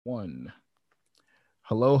One.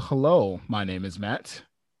 Hello, hello. My name is Matt,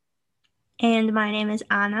 And my name is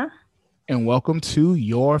Anna. and welcome to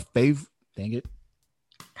your favorite. Dang it.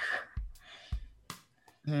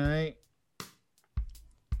 All right.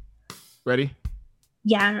 Ready?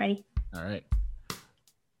 Yeah, I'm ready. All right.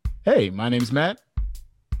 Hey, my name's Matt,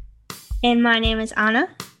 And my name is Anna.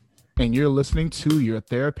 and you're listening to your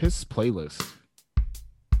therapist's playlist.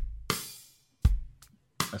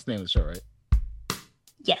 That's the name of the show, right?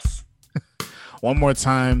 Yes. One more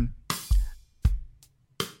time.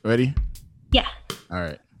 Ready? Yeah. All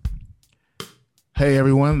right. Hey,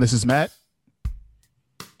 everyone. This is Matt,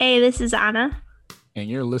 Hey, this is Anna. and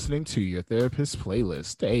you're listening to your therapist's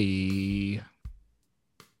playlist. Hey.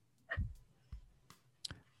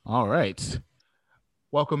 All right.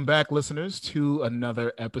 Welcome back, listeners, to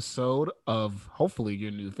another episode of hopefully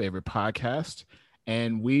your new favorite podcast.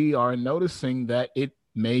 And we are noticing that it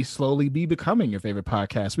may slowly be becoming your favorite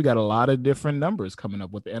podcast. We got a lot of different numbers coming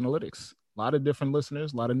up with the analytics, a lot of different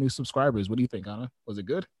listeners, a lot of new subscribers. What do you think, Anna? Was it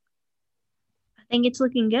good? I think it's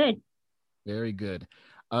looking good. Very good.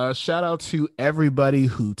 Shout out to everybody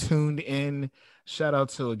who tuned in. Shout out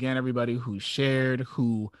to, again, everybody who shared,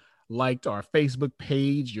 who liked our Facebook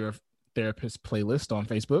page, your therapist playlist on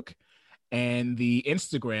Facebook, and the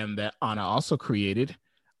Instagram that Anna also created.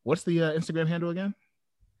 What's the Instagram handle again?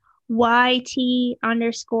 YT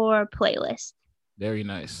 _playlist. Very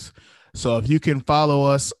nice. So if you can follow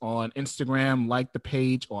us on Instagram, like the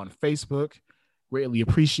page on Facebook, greatly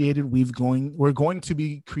appreciated. We're going to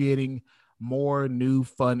be creating more new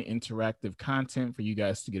fun interactive content for you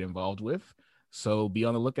guys to get involved with. So be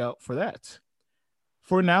on the lookout for that.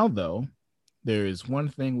 For now, though, there is one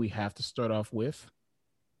thing we have to start off with,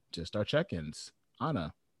 just our check-ins.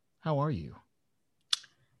 Anna, how are you?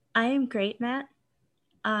 I am great, Matt.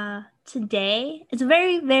 Today it's a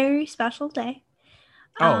very, very special day.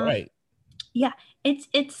 Oh, Um, right. yeah, it's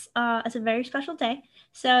a very special day.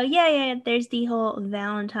 So yeah, there's the whole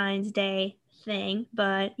Valentine's Day thing,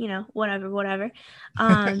 but whatever.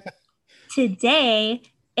 Um, Today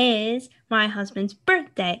is my husband's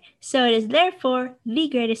birthday, so it is therefore the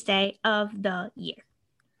greatest day of the year.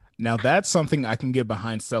 Now that's something I can get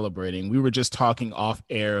behind celebrating. We were just talking off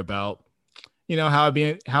air about,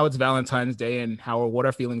 how it's Valentine's Day and how what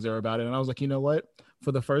our feelings are about it. And I was like, you know what?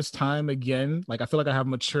 For the first time again, like I feel like I have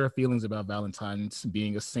mature feelings about Valentine's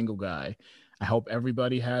being a single guy. I hope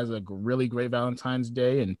everybody has a really great Valentine's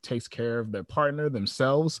Day and takes care of their partner,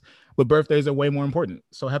 themselves. But birthdays are way more important.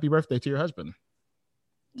 So happy birthday to your husband.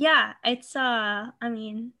 Yeah, it's an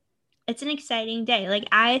exciting day. Like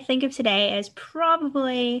I think of today as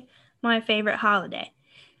probably my favorite holiday.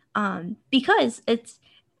 Because it's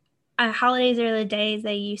holidays are the days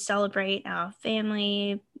that you celebrate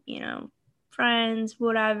family, friends,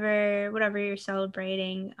 whatever you're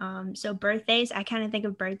celebrating. So birthdays, I kind of think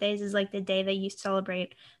of birthdays as like the day that you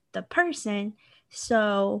celebrate the person.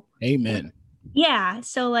 So Amen. yeah,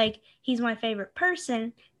 so like he's my favorite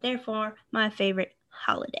person, therefore my favorite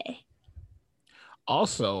holiday.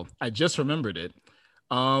 Also, I just remembered it.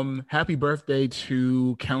 Happy birthday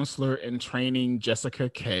to counselor in training Jessica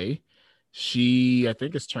K. She, I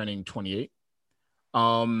think, is turning 28.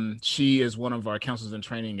 She is one of our counselors in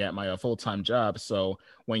training at my full-time job. So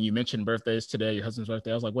when you mentioned birthdays today, your husband's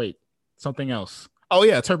birthday, I was like, wait, something else. Oh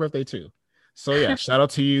yeah, it's her birthday too. So yeah, shout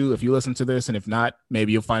out to you if you listen to this, and if not,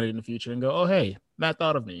 maybe you'll find it in the future and go, oh hey, Matt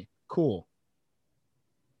thought of me. Cool.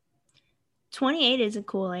 28 is a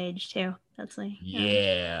cool age too. That's like,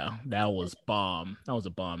 Yeah, that was bomb. That was a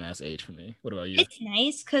bomb ass age for me. What about you? it's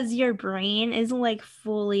nice because your brain isn't like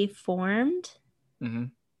fully formed. Mm-hmm.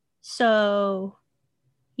 So,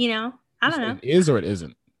 I You don't said know. it is or it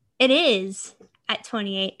isn't? It is at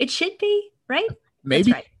 28. It should be, right? That's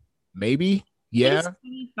Maybe, right. maybe. I think it's Yeah.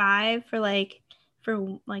 25 for like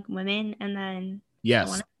women, and then I want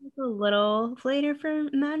Yes. to think a little later for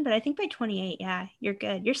men, but I think by 28, yeah, you're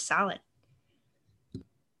good. You're solid.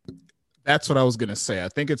 That's what I was gonna say. I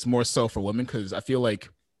think it's more so for women because I feel like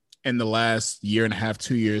in the last year and a half,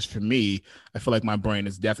 2 years for me, I feel like my brain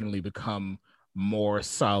has definitely become more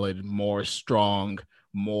solid, more strong,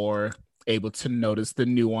 more able to notice the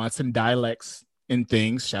nuance and dialects in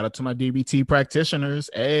things. Shout out to my DBT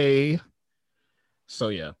practitioners. Hey. So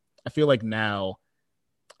yeah, I feel like now,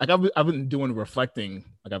 like I've been doing reflecting,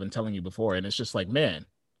 like I've been telling you before, and it's just like, man,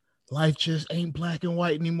 life just ain't black and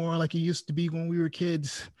white anymore like it used to be when we were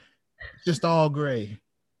kids. It's just all gray.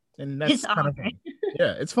 And It's that's kind all of right. fun.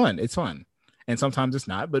 Yeah, it's fun. It's fun. And sometimes it's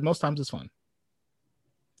not, but most times it's fun.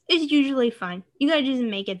 It's usually fun. You gotta just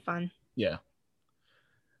make it fun. Yeah.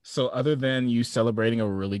 So other than you celebrating a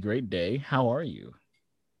really great day, how are you?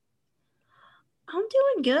 I'm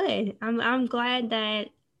doing good. I'm glad that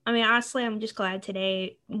I mean honestly I'm just glad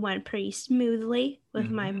today went pretty smoothly with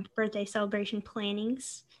Hmm. my birthday celebration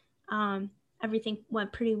plannings. Um Everything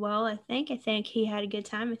went pretty well, I think. I think he had a good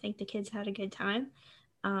time. I think the kids had a good time.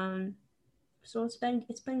 Um so it's been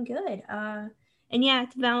good. And yeah,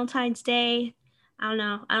 it's Valentine's Day. I don't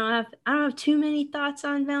know. I don't have too many thoughts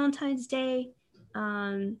on Valentine's Day.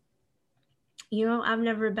 Um I've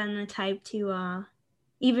never been the type to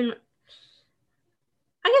even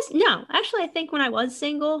I guess no. Actually, I think when I was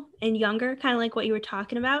single and younger, kind of like what you were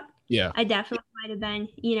talking about, Yeah. I definitely might have been,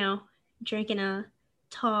 drinking a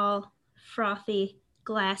tall, frothy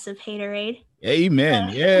glass of Haterade.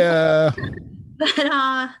 Amen. Yeah.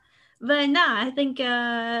 But but no, I think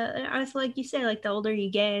I was like you say, like the older you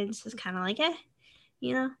get, it's just kind of like,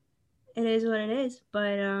 you know, it is what it is.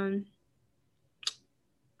 But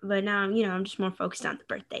now, I'm just more focused on the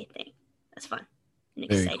birthday thing. That's fun and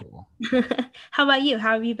Very exciting. cool. How about you?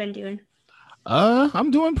 How have you been doing? I'm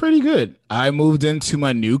doing pretty good. I moved into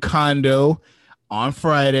my new condo on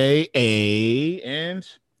Friday, and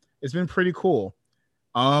it's been pretty cool.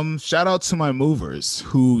 Shout out to my movers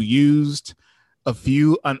who used a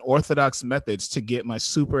few unorthodox methods to get my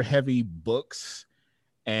super heavy books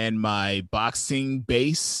and my boxing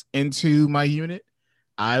base into my unit.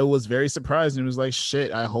 I was very surprised and was like,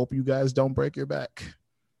 shit, I hope you guys don't break your back.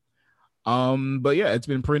 But yeah, it's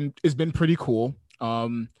been pretty cool.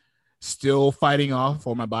 Still fighting off,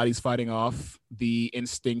 or my body's fighting off the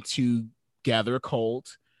instinct to gather a cold.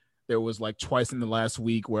 There was like twice in the last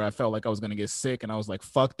week where I felt like I was gonna get sick, and I was like,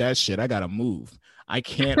 fuck that shit. I gotta move. I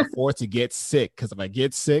can't afford to get sick, because if I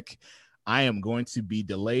get sick, I am going to be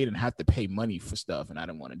delayed and have to pay money for stuff, and I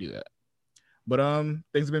didn't want to do that. But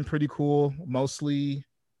things have been pretty cool. Mostly,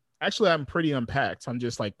 actually, I'm pretty unpacked. I'm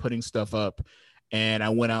just like putting stuff up, and I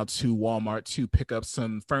went out to Walmart to pick up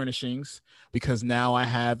some furnishings because now I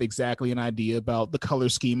have exactly an idea about the color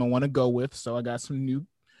scheme I want to go with. So I got some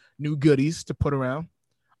new goodies to put around.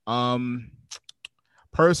 Um,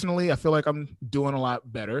 Personally, I feel like I'm doing a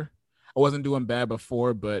lot better. I wasn't doing bad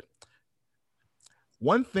before, but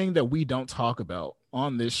one thing that we don't talk about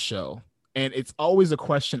on this show, and it's always a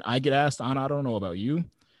question I get asked, and I don't know about you,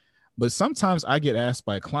 but sometimes I get asked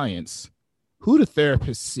by clients, who do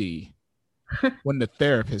therapists see when the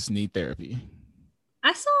therapists need therapy?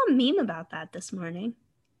 I saw a meme about that this morning.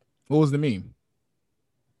 What was the meme?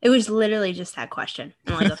 It was literally just that question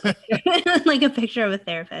and like a picture, like a picture of a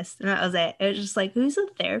therapist, and that was it. It was just like, who's a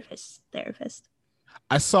therapist? Therapist.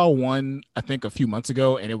 I saw one, I think, a few months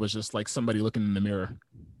ago, and it was just like somebody looking in the mirror.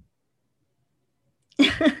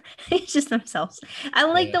 It's just themselves. I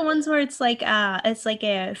like Yeah. the ones where it's like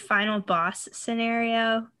a final boss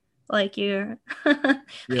scenario. Like you're like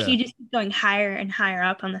Yeah. you just keep going higher and higher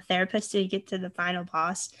up on the therapist till you get to the final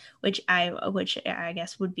boss, which I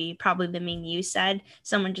guess would be probably the meme you said.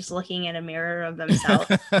 Someone just looking at a mirror of themselves.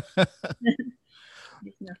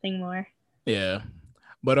 There's nothing more. Yeah.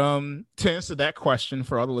 But to answer that question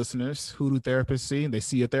for all the listeners, who do therapists see? They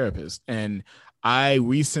see a therapist. And I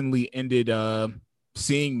recently ended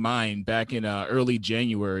seeing mine back in early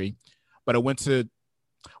January. But I went to,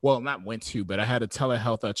 well, not went to, but I had a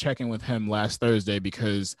telehealth check-in with him last Thursday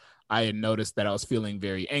because I had noticed that I was feeling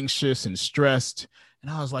very anxious and stressed.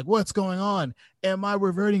 And I was like, what's going on? Am I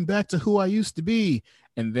reverting back to who I used to be?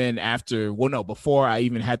 And then after, well, no, before I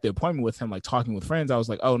even had the appointment with him, like talking with friends, I was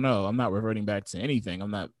like, oh no, I'm not reverting back to anything.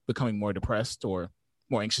 I'm not becoming more depressed or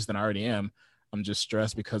more anxious than I already am. I'm just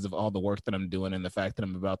stressed because of all the work that I'm doing and the fact that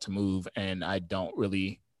I'm about to move and I don't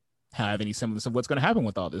really have any semblance of what's going to happen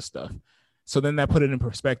with all this stuff. So then that put it in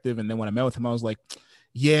perspective. And then when I met with him, I was like,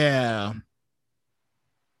 yeah,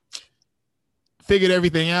 figured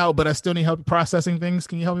everything out, but I still need help processing things.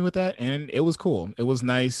 Can you help me with that? And it was cool. It was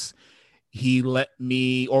nice. He let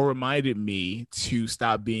me, or reminded me, to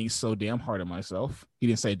stop being so damn hard on myself. He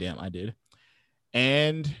didn't say damn, I did.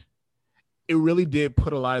 And it really did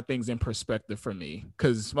put a lot of things in perspective for me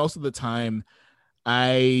because most of the time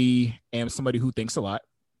I am somebody who thinks a lot.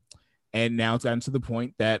 And now it's gotten to the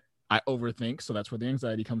point that I overthink. So that's where the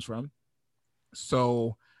anxiety comes from.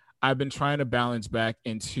 So I've been trying to balance back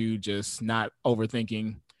into just not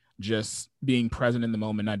overthinking, just being present in the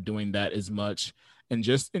moment, not doing that as much, and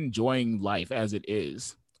just enjoying life as it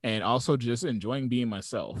is. And also just enjoying being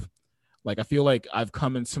myself. Like, I feel like I've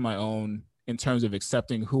come into my own in terms of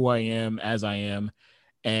accepting who I am as I am.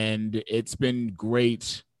 And it's been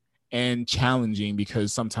great and challenging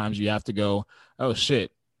because sometimes you have to go, oh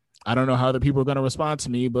shit, I don't know how other people are going to respond to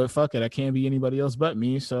me, but fuck it, I can't be anybody else but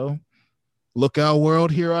me. So look out,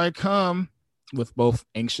 world, here I come, with both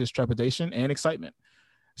anxious trepidation and excitement.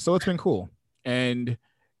 So it's been cool. And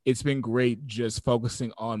it's been great just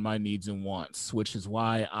focusing on my needs and wants, which is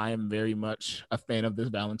why I am very much a fan of this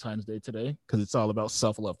Valentine's Day today, because it's all about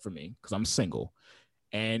self-love for me, because I'm single.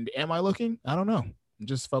 And am I looking? I don't know.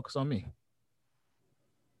 Just focus on me.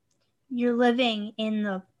 You're living in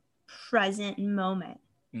the present moment.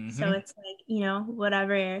 So Mm-hmm. it's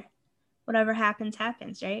like, whatever happens,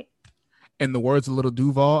 right? In the words of Little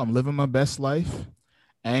Duval, I'm living my best life.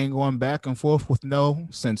 I ain't going back and forth with no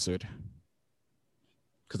censored.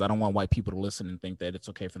 Because I don't want white people to listen and think that it's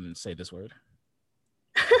okay for them to say this word.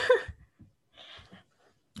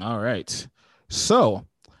 All right. So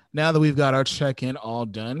now that we've got our check-in all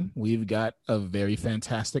done, we've got a very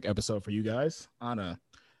fantastic episode for you guys. Anna,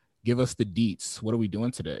 give us the deets. What are we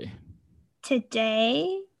doing today?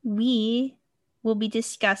 Today, we will be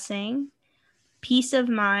discussing Peace of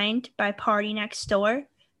Mind by Party Next Door.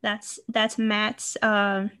 That's Matt's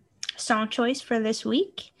song choice for this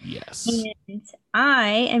week. Yes. And I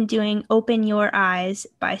am doing Open Your Eyes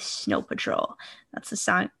by Snow Patrol. That's the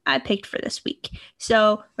song I picked for this week.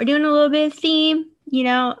 So we're doing a little bit of theme,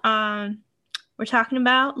 we're talking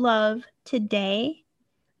about love today.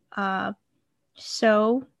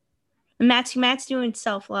 So Matt's doing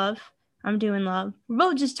self-love. I'm doing love. We're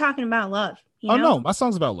both just talking about love. No, my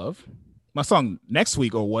song's about love. My song next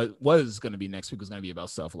week, or what was going to be next week, was going to be about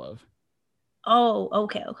self-love. Oh,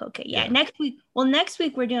 okay. Yeah. Next week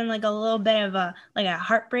we're doing like a little bit of a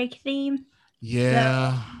heartbreak theme.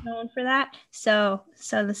 Yeah. Going for that. So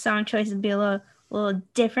the song choice would be a little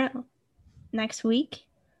different next week,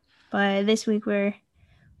 but this week we're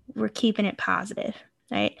keeping it positive,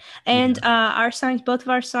 right? And both of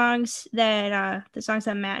our songs that the songs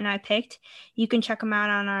that Matt and I picked, you can check them out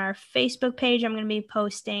on our Facebook page. I'm going to be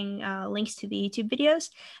posting links to the YouTube videos,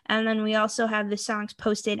 and then we also have the songs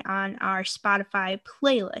posted on our Spotify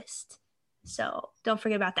playlist. So don't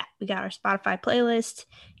forget about that. We got our Spotify playlist,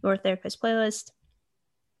 Your Therapist playlist.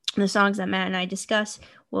 The songs that Matt and I discuss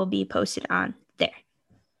will be posted on there.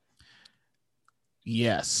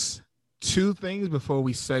 Yes. Two things before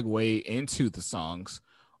we segue into the songs.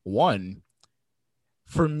 One,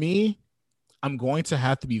 for me, I'm going to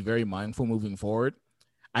have to be very mindful moving forward.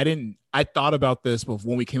 I thought about this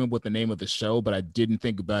when we came up with the name of the show, but I didn't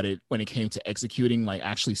think about it when it came to executing, like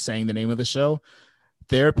actually saying the name of the show.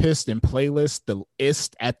 Therapist and playlist, the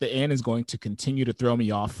ist at the end is going to continue to throw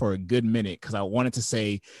me off for a good minute, because I wanted to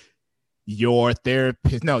say your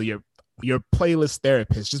therapist, no, your playlist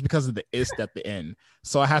therapist, just because of the ist at the end.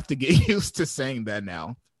 So I have to get used to saying that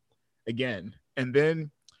now again. And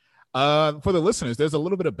then for the listeners, there's a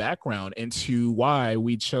little bit of background into why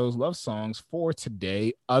we chose love songs for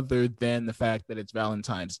today, other than the fact that it's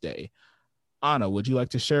Valentine's Day. Anna, would you like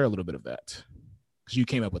to share a little bit of that? Because you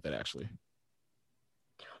came up with it, actually.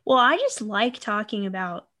 Well, I just like talking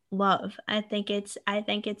about love. I think it's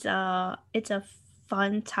a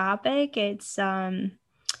fun topic. It's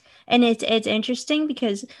and it's interesting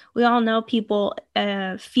because we all know people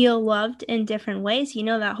feel loved in different ways.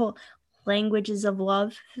 That whole languages of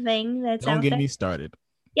love thing that's Don't out get there. me started.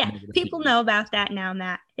 Yeah, Negative people feelings. know about that now,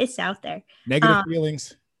 Matt. It's out there. Negative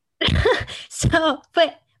feelings. So,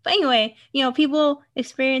 but anyway, people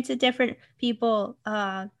experience it different. People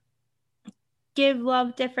give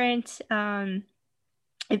love different.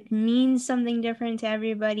 It means something different to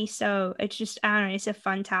everybody. So it's just, I don't know, it's a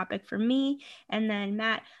fun topic for me. And then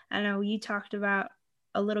Matt, I know you talked about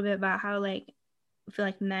a little bit about how I feel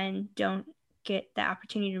like men don't get the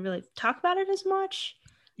opportunity to really talk about it as much.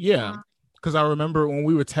 Yeah, because I remember when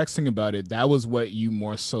we were texting about it, that was what you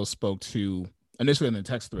more so spoke to initially in the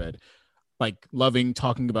text thread, like loving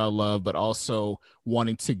talking about love, but also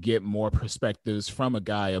wanting to get more perspectives from a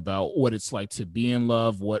guy about what it's like to be in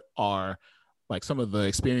love, what are like some of the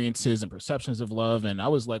experiences and perceptions of love. And I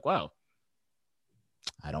was like, wow,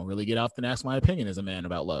 I don't really get often asked my opinion as a man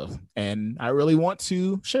about love, and I really want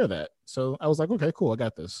to share that. So I was like, okay, cool, I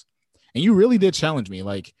got this. And you really did challenge me.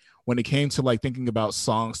 Like when it came to like thinking about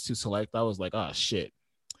songs to select, I was like, oh shit.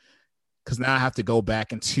 Because now I have to go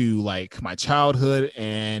back into like my childhood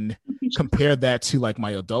and compare that to like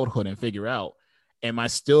my adulthood and figure out, am I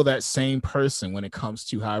still that same person when it comes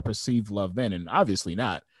to how I perceived love then? And obviously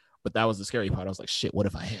not. But that was the scary part. I was like, shit, what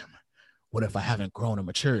if I am? What if I haven't grown and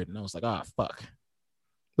matured? And I was like, ah, fuck.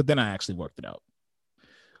 But then I actually worked it out.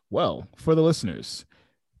 Well, for the listeners,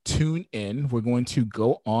 tune in. We're going to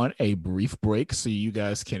go on a brief break so you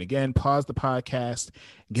guys can, again, pause the podcast,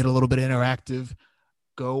 get a little bit interactive,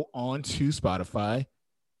 go on to Spotify,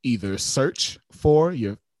 either search for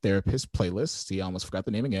your therapist playlist. See, I almost forgot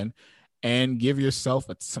the name again, and give yourself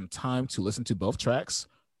some time to listen to both tracks.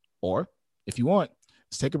 Or if you want,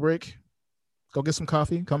 let's take a break, go get some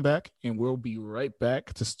coffee, come back, and we'll be right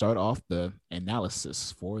back to start off the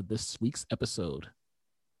analysis for this week's episode.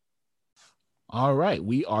 All right,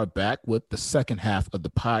 we are back with the second half of the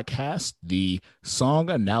podcast, the song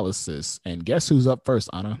analysis. And guess who's up first,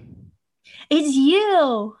 Anna? It's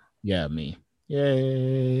you. Yeah, me.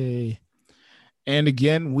 Yay. And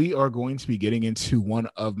again, we are going to be getting into one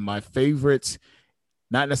of my favorites,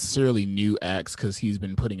 not necessarily new acts, because he's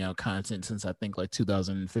been putting out content since I think like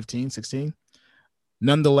 2015, 16.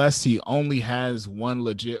 Nonetheless, he only has one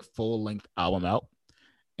legit full-length album out,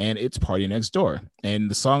 and it's Party Next Door. And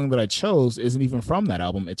the song that I chose isn't even from that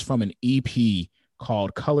album. It's from an EP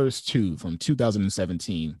called Colors 2 from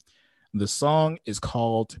 2017. The song is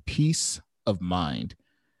called Peace of Mind.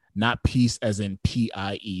 Not peace as in Piece,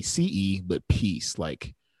 but peace,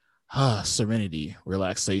 like serenity,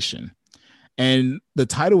 relaxation. And the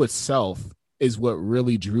title itself is what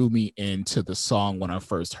really drew me into the song when I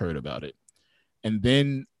first heard about it. And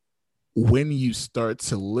then when you start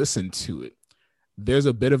to listen to it, there's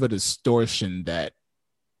a bit of a distortion that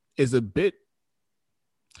is a bit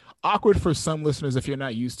awkward for some listeners if you're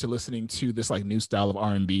not used to listening to this like new style of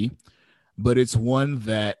R&B, but it's one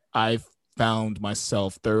that I've found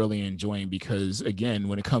myself thoroughly enjoying because, again,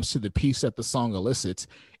 when it comes to the piece that the song elicits,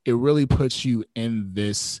 it really puts you in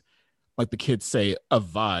this, like the kids say, a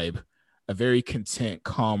vibe, a very content,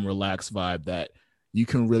 calm, relaxed vibe that you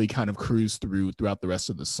can really kind of cruise throughout the rest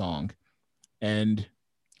of the song. And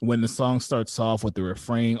when the song starts off with the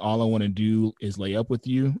refrain, all I want to do is lay up with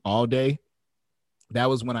you all day, that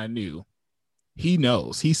was when I knew he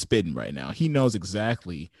knows. He's spitting right now. He knows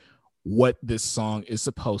exactly what this song is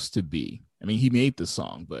supposed to be. I mean, he made the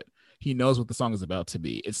song, but he knows what the song is about to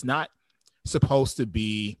be. It's not supposed to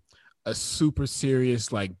be a super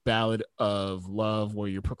serious like ballad of love where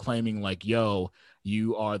you're proclaiming like, yo,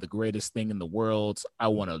 you are the greatest thing in the world. I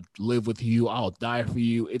want to live with you. I'll die for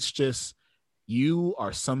you. It's just, you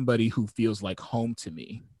are somebody who feels like home to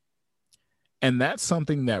me. And that's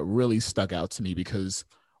something that really stuck out to me because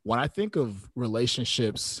when I think of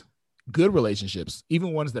relationships, good relationships,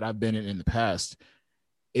 even ones that I've been in the past,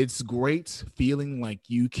 it's great feeling like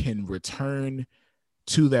you can return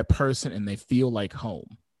to that person and they feel like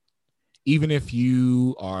home. Even if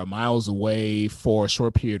you are miles away for a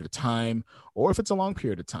short period of time, or if it's a long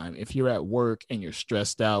period of time, if you're at work and you're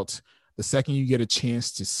stressed out, the second you get a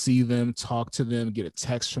chance to see them, talk to them, get a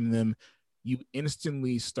text from them, you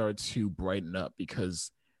instantly start to brighten up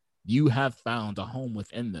because you have found a home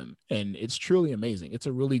within them. And it's truly amazing. It's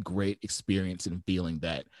a really great experience and feeling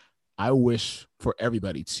that I wish for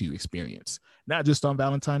everybody to experience, not just on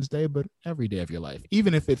Valentine's Day, but every day of your life.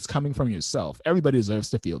 Even if it's coming from yourself, everybody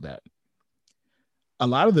deserves to feel that. A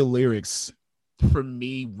lot of the lyrics for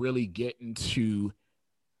me really get into,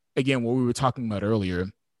 again, what we were talking about earlier,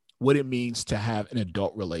 what it means to have an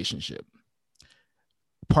adult relationship.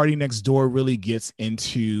 Party Next Door really gets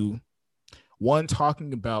into one,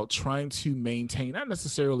 talking about trying to maintain not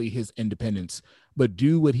necessarily his independence, but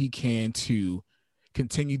do what he can to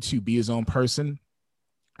continue to be his own person,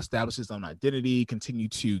 establish his own identity, continue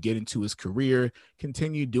to get into his career,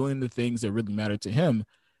 continue doing the things that really matter to him.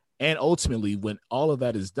 And ultimately, when all of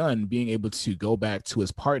that is done, being able to go back to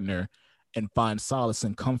his partner and find solace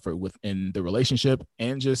and comfort within the relationship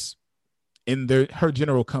and just in her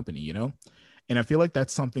general company, you know? And I feel like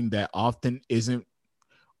that's something that often isn't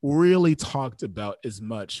really talked about as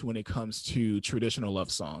much when it comes to traditional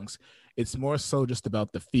love songs. It's more so just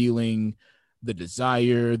about the feeling, the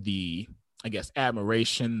desire, the, I guess,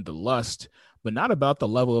 admiration, the lust, but not about the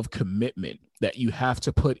level of commitment that you have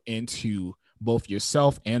to put into both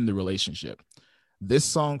yourself and the relationship. This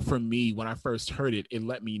song for me, when I first heard it, it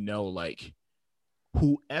let me know like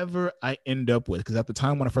whoever I end up with, because at the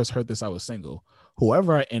time when I first heard this, I was single,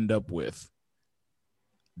 whoever I end up with,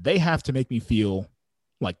 they have to make me feel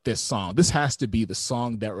like this song. This has to be the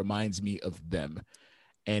song that reminds me of them.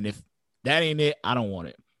 And if that ain't it, I don't want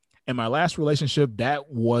it. In my last relationship,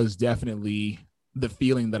 that was definitely the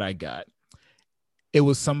feeling that I got. It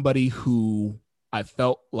was somebody who I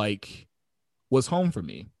felt like was home for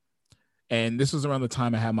me. And this was around the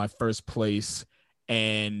time I had my first place.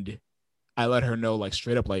 And I let her know, like,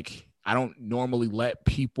 straight up, like, I don't normally let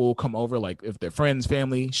people come over. Like, if they're friends,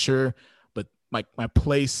 family, sure. But like, my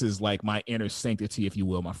place is like my inner sanctity, if you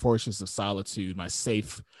will, my fortress of solitude, my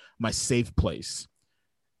safe place.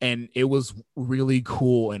 And it was really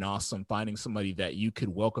cool and awesome finding somebody that you could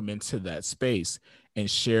welcome into that space and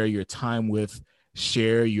share your time with,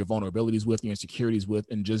 share your vulnerabilities with, your insecurities with,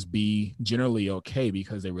 and just be generally okay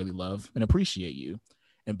because they really love and appreciate you,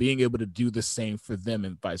 and being able to do the same for them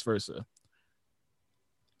and vice versa.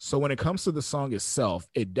 So when it comes to the song itself,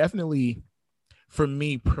 it definitely for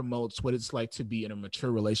me, promotes what it's like to be in a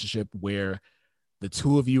mature relationship where the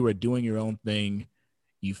two of you are doing your own thing.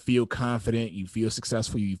 You feel confident, you feel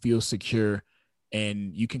successful, you feel secure,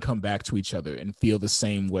 and you can come back to each other and feel the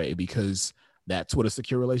same way, because that's what a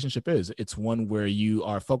secure relationship is. It's one where you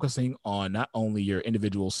are focusing on not only your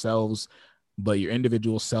individual selves, but your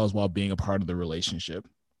individual selves while being a part of the relationship.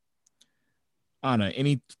 Anna,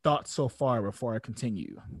 any thoughts so far before I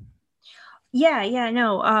continue? Yeah,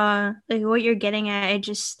 no. Like what you're getting at, it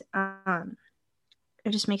just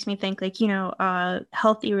makes me think like,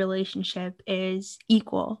 healthy relationship is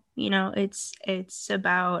equal. It's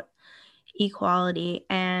about equality,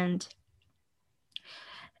 and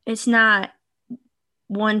it's not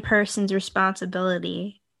one person's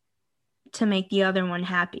responsibility to make the other one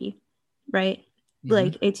happy, right? Mm-hmm.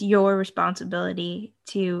 Like it's your responsibility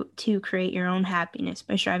to create your own happiness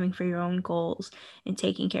by striving for your own goals and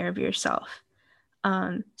taking care of yourself.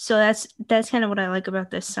 So that's kind of what I like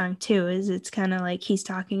about this song too, is it's kind of like he's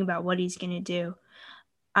talking about what he's gonna do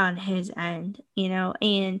on his end,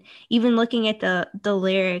 and even looking at the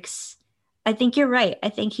lyrics, I think you're right. I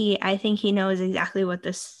think he knows exactly what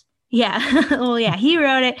this, yeah. Well, yeah, he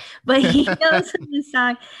wrote it, but he knows what the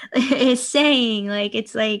song is saying. Like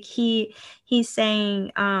it's like he's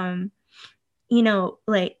saying, like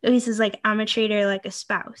he says like I'm a traitor like a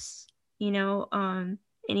spouse, and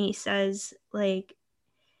he says, I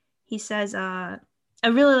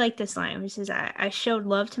really like this line, which says, I showed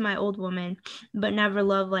love to my old woman, but never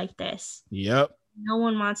love like this. Yep. No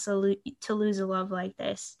one wants to lose a love like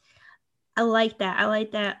this. I like that. I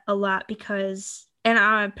like that a lot because, and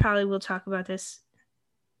I probably will talk about this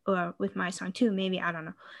with my song too. Maybe, I don't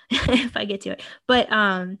know if I get to it, but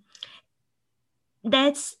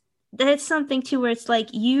that's that's something too where it's like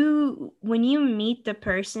when you meet the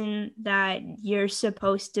person that you're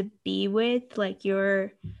supposed to be with, like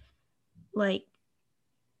you're like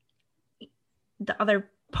the other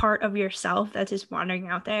part of yourself that's just wandering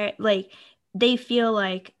out there, like they feel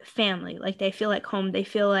like family, like they feel like home, they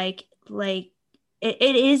feel like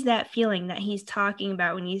it is that feeling that he's talking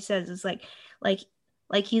about when he says it's like like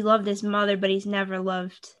he loved his mother but he's never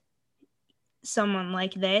loved someone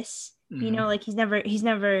like this, Mm-hmm. like he's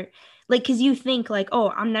never like, because you think like, oh,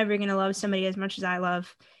 I'm never gonna love somebody as much as I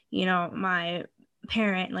love my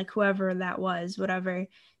parent, like whoever that was, whatever,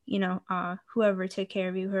 whoever took care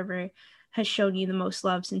of you, whoever has shown you the most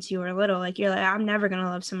love since you were little, like you're like, I'm never gonna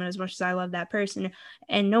love someone as much as I love that person,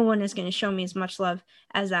 and no one is gonna show me as much love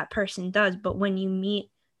as that person does. But when you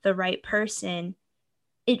meet the right person,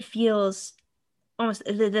 it feels almost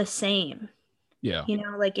the same, Yeah.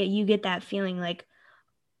 like you get that feeling like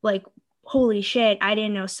holy shit, I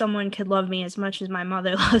didn't know someone could love me as much as my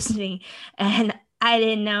mother loves me, and I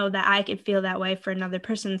didn't know that I could feel that way for another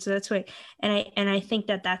person. So that's what, and I think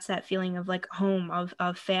that that's that feeling of like home,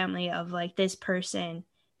 of family, of like this person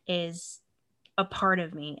is a part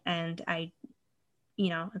of me, and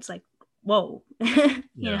it's like whoa. you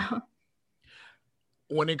Yeah. know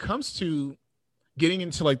When it comes to getting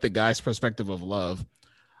into like the guy's perspective of love,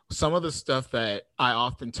 some of the stuff that I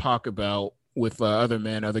often talk about with other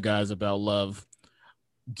men, other guys about love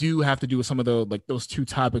do have to do with some of the like those two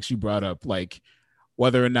topics you brought up, like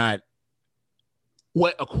whether or not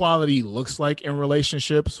what equality looks like in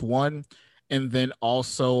relationships, one, and then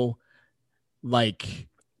also like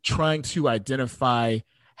trying to identify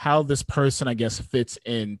how this person, I guess, fits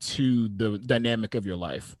into the dynamic of your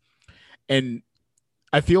life. And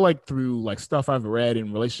I feel like through like stuff I've read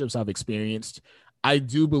and relationships I've experienced, I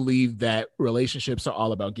do believe that relationships are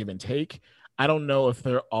all about give and take. I don't know if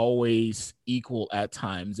they're always equal at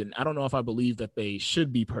times, and I don't know if I believe that they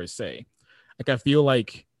should be per se. Like I feel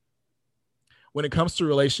like when it comes to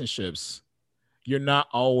relationships, you're not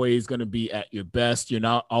always going to be at your best. You're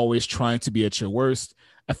not always trying to be at your worst.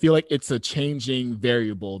 I feel like it's a changing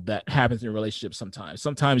variable that happens in a relationship sometimes.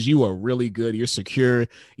 Sometimes you are really good, you're secure,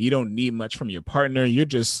 you don't need much from your partner. You're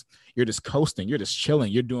just coasting, you're just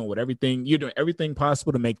chilling, you're doing everything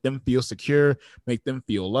possible to make them feel secure, make them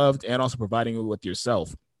feel loved, and also providing with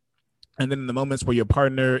yourself. And then in the moments where your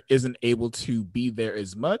partner isn't able to be there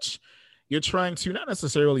as much, you're trying to not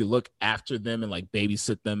necessarily look after them and like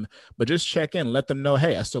babysit them, but just check in, let them know,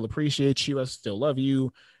 hey, I still appreciate you. I still love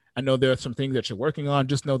you. I know there are some things that you're working on.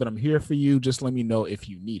 Just know that I'm here for you. Just let me know if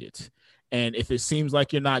you need it. And if it seems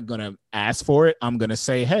like you're not going to ask for it, I'm going to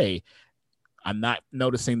say, hey, I'm not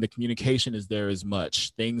noticing the communication is there as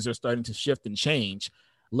much. Things are starting to shift and change.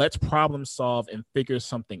 Let's problem solve and figure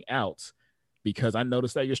something out, because I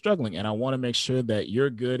noticed that you're struggling and I want to make sure that you're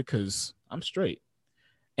good because I'm straight.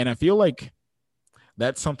 And I feel like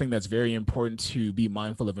that's something that's very important to be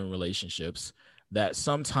mindful of in relationships, that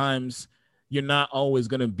sometimes you're not always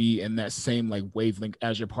going to be in that same like wavelength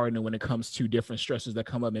as your partner when it comes to different stresses that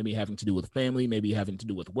come up, maybe having to do with family, maybe having to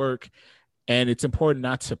do with work. And it's important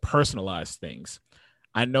not to personalize things.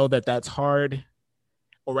 I know that that's hard,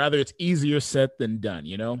 or rather, it's easier said than done,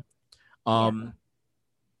 you know? Yeah. Um,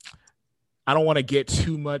 I don't want to get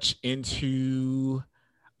too much into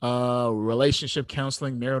relationship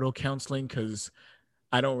counseling, marital counseling, because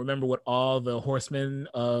I don't remember what all the four horsemen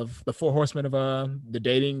of the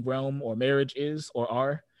dating realm or marriage is or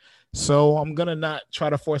are. So I'm gonna not try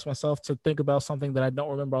to force myself to think about something that I don't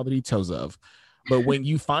remember all the details of. But when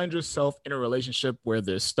you find yourself in a relationship where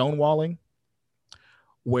there's stonewalling,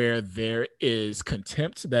 where there is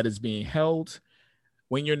contempt that is being held,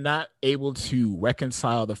 when you're not able to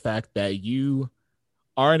reconcile the fact that you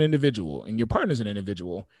are an individual and your partner's an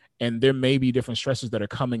individual, and there may be different stresses that are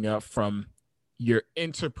coming up from your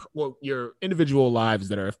individual lives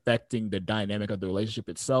that are affecting the dynamic of the relationship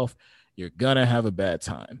itself, you're gonna have a bad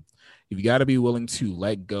time. You've got to be willing to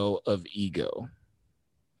let go of ego,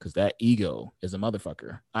 because that ego is a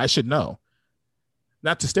motherfucker. I should know,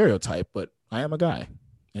 not to stereotype, but I am a guy,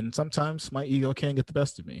 and sometimes my ego can get the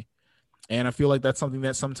best of me. And I feel like that's something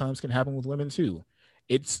that sometimes can happen with women too.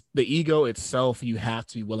 It's the ego itself you have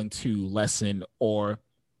to be willing to lessen or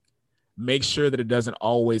make sure that it doesn't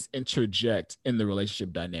always interject in the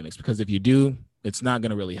relationship dynamics, because if you do, it's not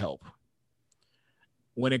going to really help.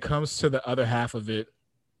 When it comes to the other half of it,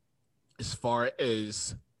 as far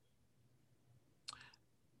as,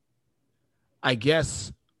 I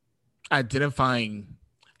guess, identifying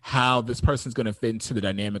how this person's going to fit into the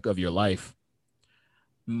dynamic of your life,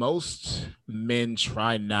 most men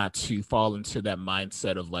try not to fall into that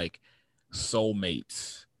mindset of like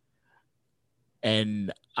soulmates.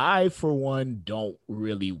 And I, for one, don't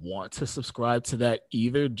really want to subscribe to that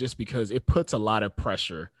either, just because it puts a lot of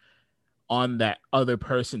pressure on that other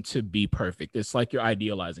person to be perfect. It's like you're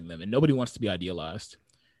idealizing them, and nobody wants to be idealized.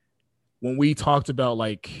 When we talked about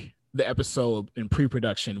like the episode in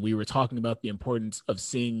pre-production, we were talking about the importance of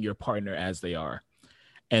seeing your partner as they are.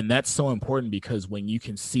 And that's so important, because when you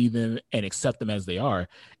can see them and accept them as they are,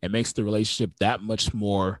 it makes the relationship that much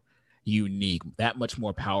more unique, that much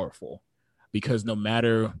more powerful. Because no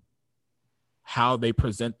matter how they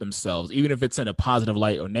present themselves, even if it's in a positive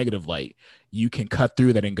light or negative light, you can cut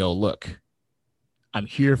through that and go, look, I'm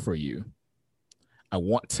here for you. I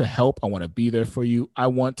want to help. I want to be there for you. I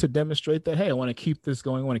want to demonstrate that, hey, I want to keep this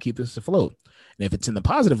going. I want to keep this afloat. And if it's in the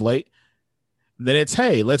positive light, then it's,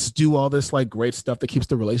 hey, let's do all this like great stuff that keeps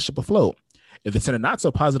the relationship afloat. If it's in a not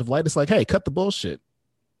so positive light, it's like, hey, cut the bullshit.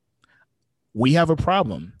 We have a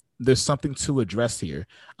problem. There's something to address here.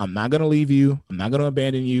 I'm not going to leave you. I'm not going to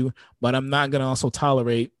abandon you, but I'm not going to also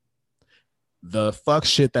tolerate the fuck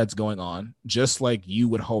shit that's going on, just like you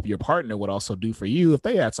would hope your partner would also do for you if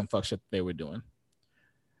they had some fuck shit that they were doing.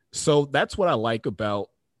 So that's what I like about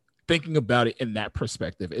thinking about it in that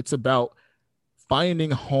perspective. It's about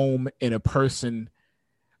finding home in a person,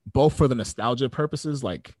 both for the nostalgia purposes,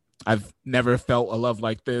 like I've never felt a love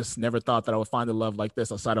like this, never thought that I would find a love like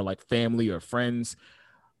this outside of like family or friends,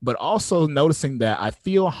 but also noticing that I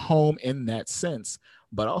feel home in that sense,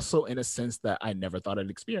 but also in a sense that I never thought I'd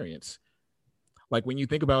experience. Like when you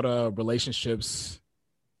think about relationships,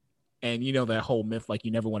 and you know that whole myth, like you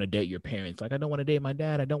never want to date your parents. Like, I don't want to date my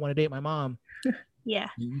dad. I don't want to date my mom. Yeah.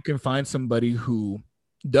 You can find somebody who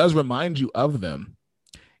does remind you of them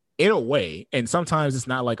in a way. And sometimes it's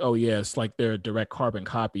not like, oh, yeah, it's like they're a direct carbon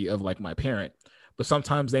copy of like my parent. But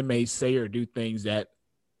sometimes they may say or do things that,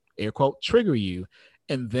 air quote, trigger you.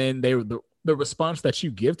 And then the response that you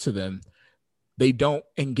give to them, they don't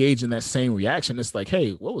engage in that same reaction. It's like,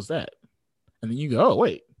 hey, what was that? And then you go, oh,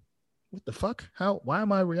 wait, what the fuck? Why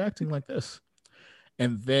am I reacting like this?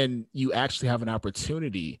 And then you actually have an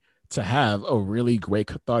opportunity to have a really great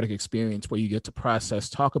cathartic experience where you get to process,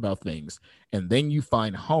 talk about things, and then you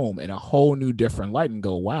find home in a whole new different light and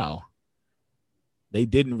go, wow, they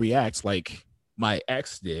didn't react like my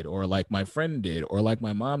ex did, or like my friend did, or like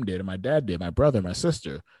my mom did, or my dad did, my brother, my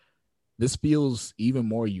sister. This feels even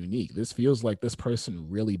more unique. This feels like this person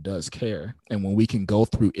really does care. And when we can go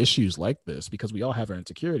through issues like this, because we all have our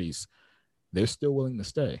insecurities, they're still willing to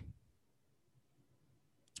stay.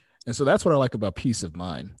 And so that's what I like about peace of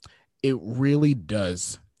mind. It really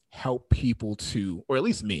does help people to, or at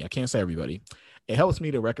least me, I can't say everybody, it helps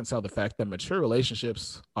me to reconcile the fact that mature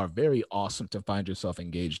relationships are very awesome to find yourself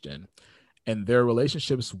engaged in. And there are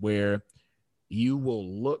relationships where you will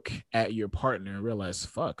look at your partner and realize,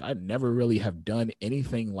 fuck, I never really have done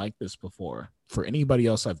anything like this before for anybody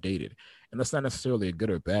else I've dated. And that's not necessarily a good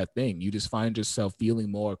or bad thing. You just find yourself feeling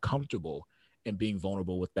more comfortable and being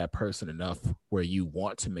vulnerable with that person enough where you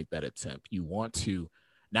want to make that attempt. You want to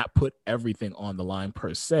not put everything on the line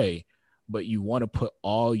per se, but you want to put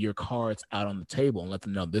all your cards out on the table and let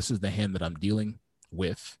them know this is the hand that I'm dealing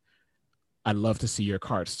with. I'd love to see your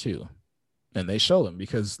cards too. And they show them,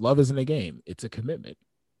 because love isn't a game, it's a commitment.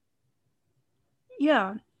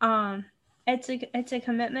 Yeah. It's a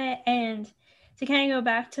commitment. And to kind of go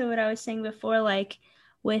back to what I was saying before, like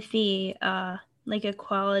with the like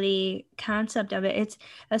equality concept of it,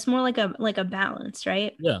 it's more like a balance,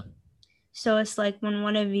 right? Yeah. So it's like when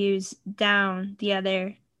one of you's down, the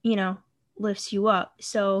other, lifts you up.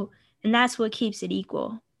 So, and that's what keeps it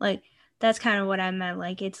equal. Like that's kind of what I meant.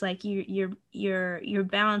 Like it's like you're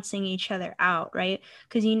balancing each other out, right?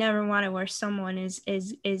 Because you never want it where someone is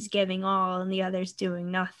giving all and the other's doing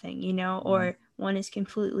nothing, or one is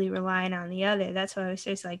completely relying on the other. That's why I was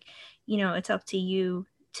just like, it's up to you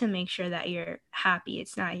to make sure that you're happy.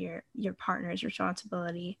 It's not your partner's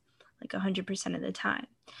responsibility, like 100% of the time.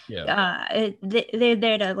 Yeah. They're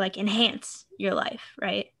there to like enhance your life,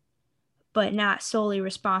 right? But not solely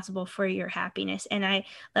responsible for your happiness. And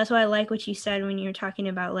that's why I like what you said when you were talking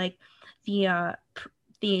about like the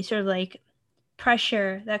sort of like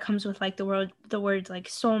pressure that comes with like the words like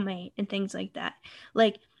soulmate and things like that.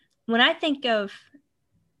 Like when I think of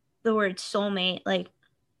the word soulmate, like,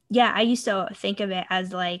 yeah, I used to think of it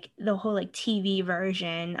as like the whole like TV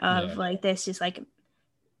version of like this just like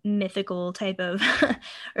mythical type of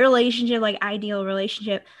relationship, like ideal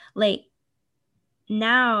relationship. Like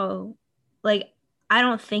now, like I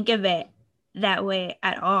don't think of it that way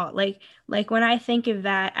at all. Like when I think of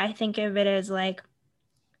that, I think of it as like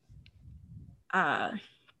that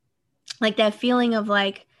feeling of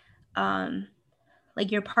like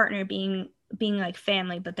your partner being like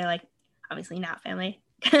family, but they're like obviously not family.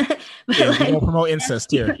 But yeah, like, we don't promote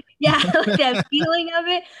incest here. Yeah, like that feeling of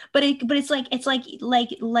it. But it's like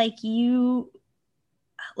you,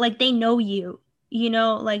 like they know you,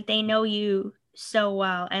 like they know you so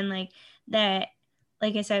well, and like that,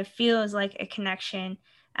 like I said, feels like a connection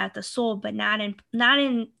at the soul, but not in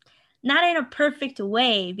a perfect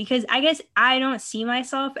way, because I guess I don't see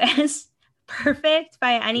myself as perfect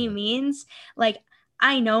by any means. Like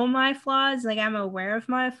I know my flaws, like I'm aware of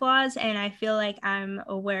my flaws, and I feel like I'm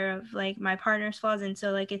aware of like my partner's flaws. And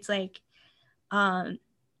so like it's like so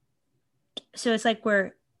it's like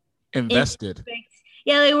we're invested.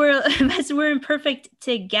 Yeah, like we're imperfect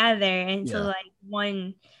together into like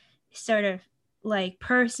one sort of like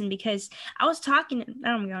person. Because I'm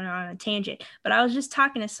going on a tangent, but I was just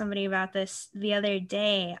talking to somebody about this the other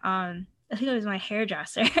day. I think it was my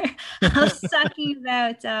hairdresser. I was talking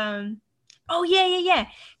about oh yeah,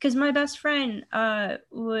 because my best friend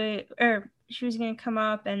she was gonna come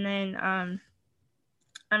up, and then I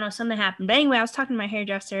don't know, something happened. But anyway, I was talking to my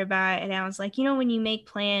hairdresser about it, and I was like, when you make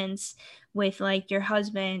plans with like your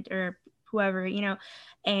husband or whoever,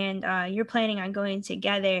 and you're planning on going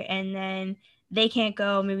together, and then they can't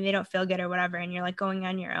go, maybe they don't feel good or whatever, and you're like going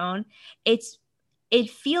on your own, it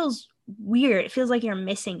feels weird. It feels like you're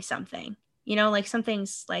missing something, like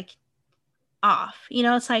something's like off,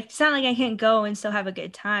 it's like, it's not like I can't go and still have a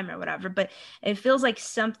good time or whatever, but it feels like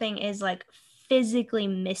something is like physically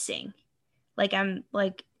missing. Like I'm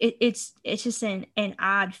like it's just an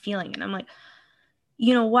odd feeling, and I'm like,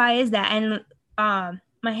 why is that? And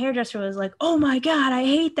my hairdresser was like, oh my god, I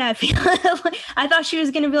hate that feeling. Like, I thought she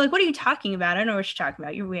was gonna be like, what are you talking about? I don't know what you're talking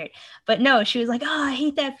about, you're weird. But no, she was like, oh, I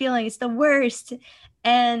hate that feeling, it's the worst.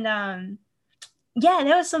 And yeah,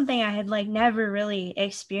 that was something I had like never really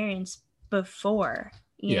experienced before,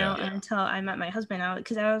 until I met my husband out,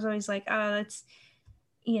 because I was always like, oh, that's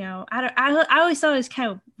I always thought it was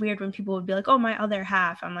kind of weird when people would be like, oh, my other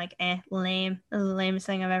half. I'm like, lame. This is the lamest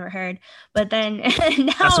thing I've ever heard. But then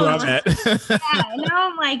now that's where I'm at.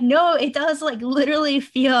 Now I'm like, no, it does like literally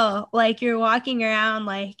feel like you're walking around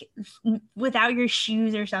like without your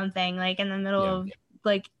shoes or something, like in the middle of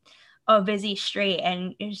like a busy street,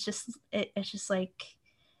 and it's just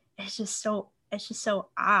so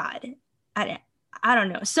odd. I don't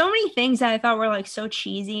know. So many things that I thought were like so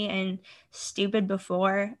cheesy and stupid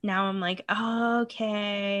before. Now I'm like, oh,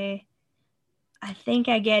 okay, I think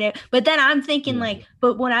I get it. But then I'm thinking like,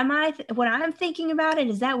 but what I'm thinking about it,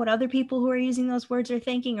 is that what other people who are using those words are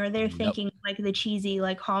thinking, or they're thinking like the cheesy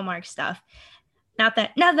like Hallmark stuff? Not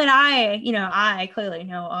that I clearly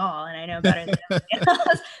know all, and I know better than everybody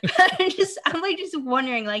else. But I'm like just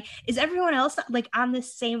wondering, like, is everyone else like on the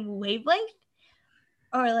same wavelength?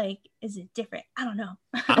 or like, is it different? I don't know.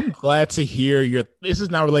 I'm glad to hear your. This is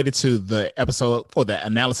not related to the episode or the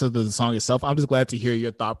analysis of the song itself. I'm just glad to hear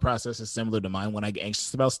your thought process is similar to mine when I get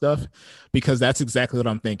anxious about stuff, because that's exactly what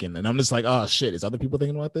I'm thinking. And I'm just like, oh shit, is other people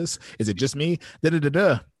thinking about this? Is it just me? Da da da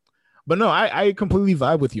da. But no, I completely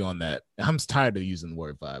vibe with you on that. I'm tired of using the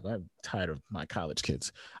word vibe. I'm tired of my college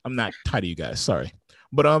kids. I'm not tired of you guys. Sorry,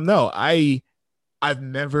 but no, I've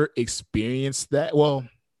never experienced that. Well,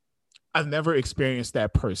 I've never experienced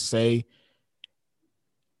that per se.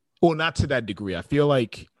 Well, not to that degree. I feel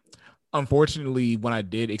like, unfortunately, when I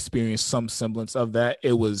did experience some semblance of that,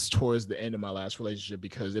 it was towards the end of my last relationship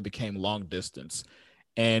because it became long distance.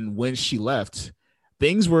 And when she left,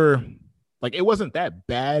 things were like, it wasn't that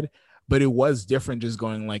bad, but it was different just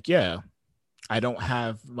going like, yeah, I don't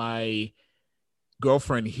have my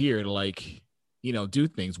girlfriend here to like, do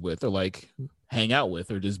things with or like hang out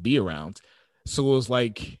with or just be around. So it was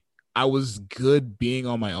like I was good being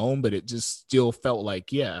on my own, but it just still felt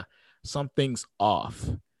like, yeah, something's off.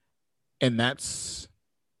 And that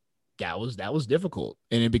was difficult.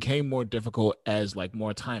 And it became more difficult as like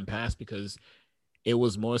more time passed because it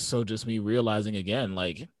was more so just me realizing again,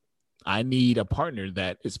 like I need a partner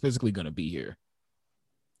that is physically going to be here.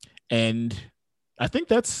 And I think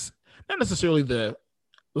that's not necessarily the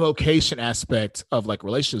location aspect of like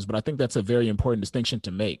relationships, but I think that's a very important distinction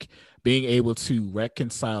to make. Being able to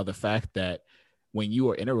reconcile the fact that when you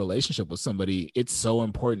are in a relationship with somebody, it's so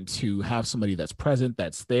important to have somebody that's present,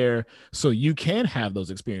 that's there, so you can have those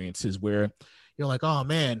experiences where you're like, oh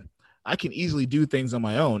man, I can easily do things on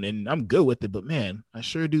my own and I'm good with it, but man, I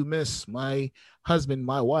sure do miss my husband,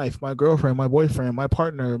 my wife, my girlfriend, my boyfriend, my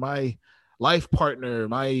partner, my life partner,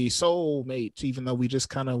 my soulmate, even though we just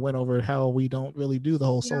kind of went over how we don't really do the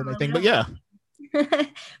whole Yeah, soulmate we thing. But yeah, don't.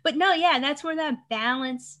 But no, yeah, that's where the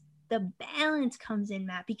balance comes in,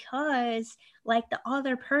 Matt, because like the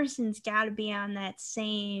other person's got to be on that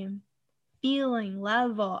same feeling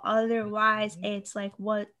level. Otherwise, it's like,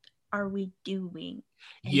 what are we doing?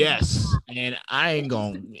 And yes. And I ain't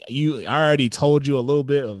going to, I already told you a little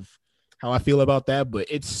bit of how I feel about that, but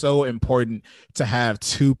it's so important to have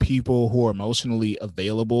two people who are emotionally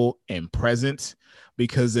available and present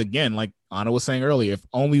because, again, like Anna was saying earlier, if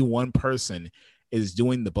only one person is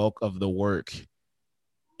doing the bulk of the work,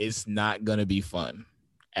 it's not going to be fun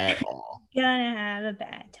at all. gonna have a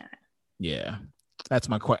bad time. Yeah. That's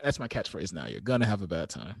my catchphrase now. You're going to have a bad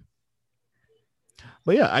time.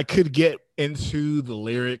 But yeah, I could get into the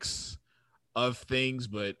lyrics of things,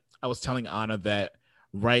 but I was telling Anna that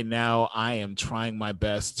right now I am trying my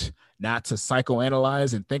best not to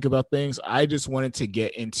psychoanalyze and think about things. I just wanted to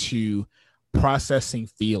get into processing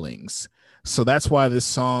feelings. So that's why this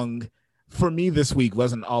song for me this week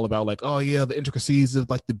wasn't all about like, oh yeah, the intricacies of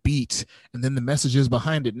like the beat and then the messages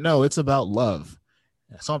behind it. No, it's about love.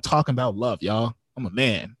 So I'm talking about love, y'all. I'm a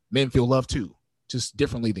man. Men feel love too, just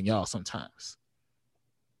differently than y'all sometimes.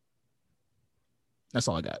 That's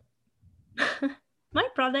all I got. My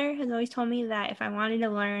brother has always told me that if I wanted to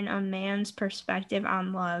learn a man's perspective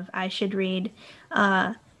on love, I should read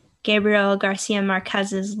Gabriel Garcia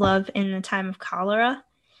Marquez's Love in the Time of Cholera.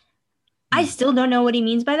 I still don't know what he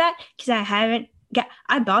means by that because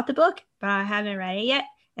I bought the book, but I haven't read it yet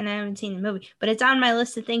and I haven't seen the movie. But it's on my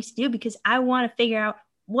list of things to do because I want to figure out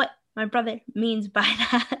what my brother means by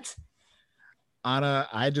that. Anna,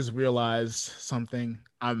 I just realized something.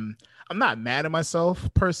 I'm not mad at myself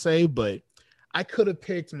per se, but I could have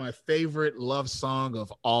picked my favorite love song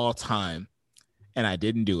of all time, and I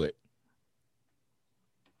didn't do it.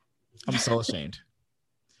 I'm so ashamed.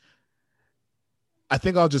 I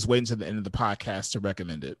think I'll just wait until the end of the podcast to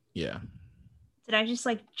recommend it. Yeah. Did I just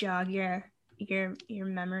like jog your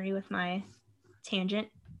memory with my tangent?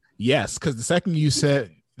 Yes, because the second you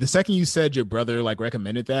said your brother like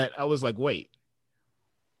recommended that, I was like, wait,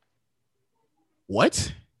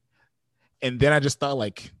 what? And then I just thought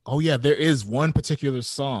like, oh yeah, there is one particular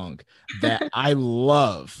song that I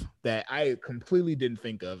love that I completely didn't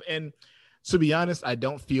think of. And to be honest, I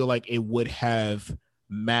don't feel like it would have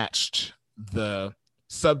matched the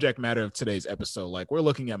subject matter of today's episode. Like we're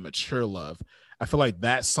looking at mature love. I feel like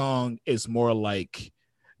that song is more like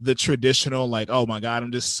the traditional, like, oh my God,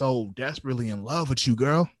 I'm just so desperately in love with you,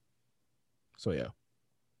 girl. So yeah.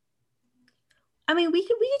 I mean, we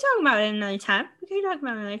could talk about it another time. We could talk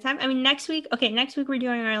about it another time. I mean, next week we're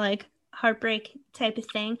doing our like heartbreak type of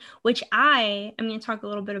thing, which I'm going to talk a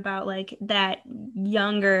little bit about like that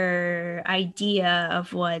younger idea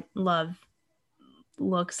of what love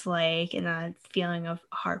looks like and that feeling of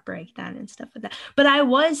heartbreak then and stuff like that. But I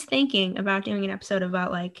was thinking about doing an episode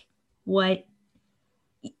about like what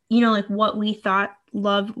like what we thought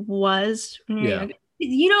love was when we were Yeah. younger.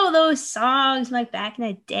 You know those songs like back in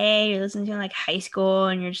the day, you're listening to in like high school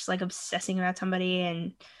and you're just like obsessing about somebody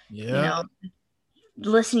and you Yeah. know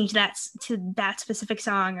listening to that specific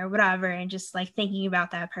song or whatever and just like thinking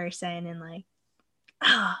about that person and like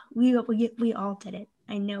we all did it.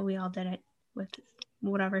 I know we all did it with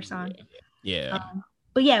whatever song. Yeah. Yeah.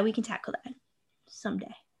 But yeah, we can tackle that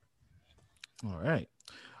someday. All right.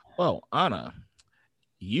 Well, Anna,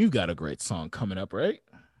 you got a great song coming up, right?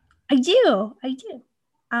 I do.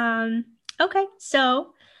 Um, okay,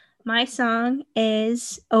 so my song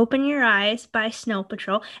is Open Your Eyes by Snow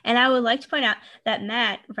Patrol. And I would like to point out that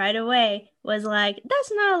Matt right away was like,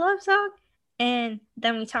 that's not a love song. And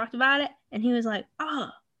then we talked about it, and he was like, oh,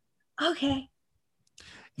 okay.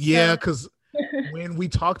 Yeah, So, because when we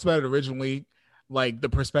talked about it originally, like the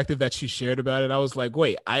perspective that she shared about it, I was like,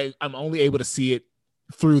 wait, I'm only able to see it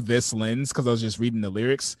through this lens because I was just reading the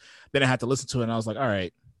lyrics. Then I had to listen to it, and I was like, all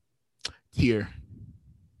right, here.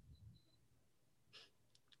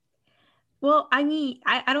 well, I mean,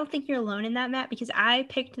 I don't think you're alone in that, Matt, because I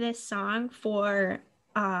picked this song for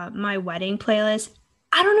my wedding playlist.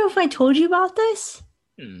 I don't know if I told you about this,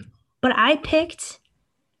 Hmm. but I picked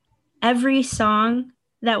every song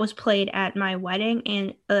that was played at my wedding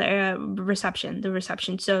and the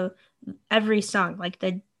reception. So every song, like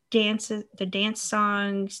the dance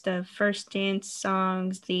songs, the first dance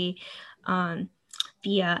songs, um,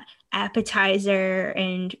 the appetizer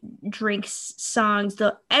and drinks songs,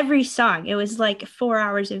 the every song. It was like 4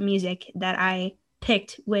 hours of music that I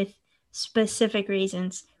picked with specific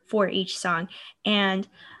reasons for each song. And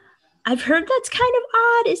I've heard that's kind of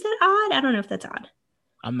odd. Is that odd? I don't know if that's odd.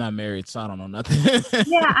 I'm not married, so I don't know nothing.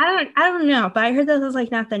 Yeah, I don't know, but I heard that was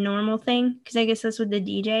like not the normal thing because I guess that's what the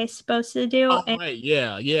DJ is supposed to do. Oh, right.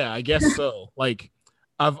 Yeah. Yeah. I guess so. Like,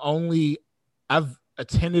 I've only, I've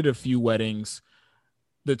attended a few weddings.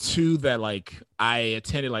 The two that like I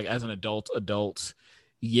attended like as an adult,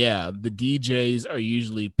 yeah, the DJs are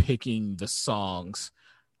usually picking the songs.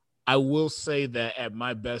 I will say that at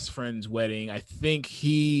my best friend's wedding, I think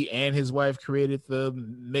he and his wife created the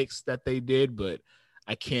mix that they did, but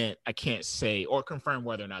I can't say or confirm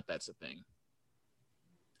whether or not that's a thing.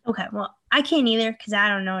 Okay, well, I can't either because I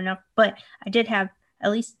don't know enough, but I did have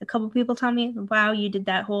at least a couple people tell me, "Wow, you did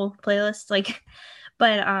that whole playlist." Like,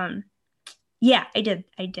 but yeah, I did.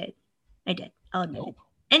 I'll admit it. Nope.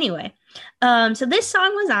 Anyway, so this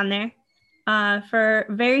song was on there, for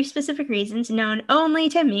very specific reasons, known only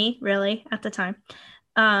to me, really, at the time.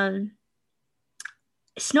 Um,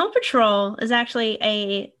 Snow Patrol is actually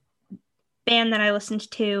a band that I listened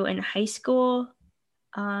to in high school.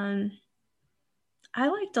 Um, I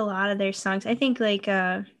liked a lot of their songs. I think they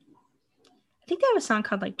have a song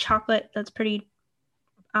called like Chocolate that's pretty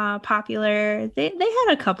popular. They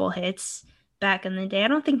had a couple hits back in the day. I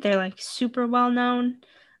don't think they're like super well known.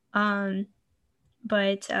 Um,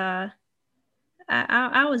 but I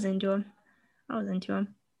was into them. I was into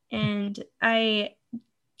them. And I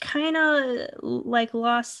kind of like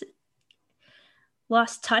lost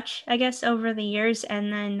touch, I guess, over the years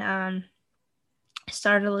and then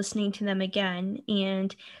started listening to them again.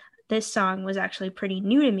 And this song was actually pretty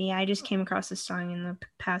new to me. I just came across this song in the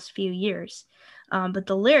past few years. But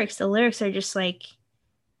the lyrics are just like,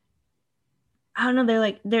 I don't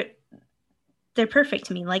know, they're perfect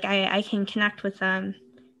to me. Like I can connect with them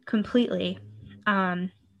completely.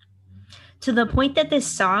 Um, to the point that this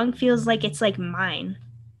song feels like it's like mine.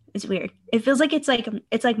 It's weird. It feels like it's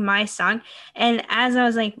like my song. And as I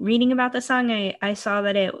was like reading about the song, I saw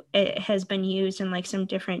that it has been used in like some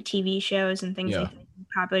different TV shows and things Yeah. like that,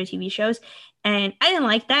 popular TV shows. And I didn't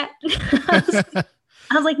like that.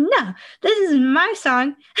 I was like, no, this is my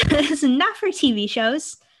song. This is not for TV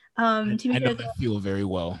shows. To be I know fair, that feel very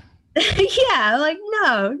well. yeah, like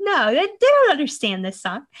no, they don't understand this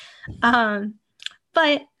song. Um,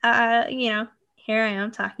 but here I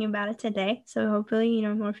am talking about it today. So hopefully,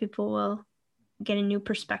 more people will get a new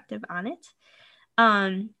perspective on it.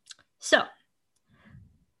 So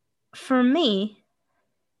for me,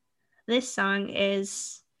 this song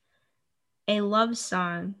is a love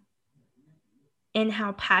song in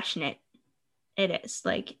how passionate it is.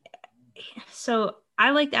 Like, so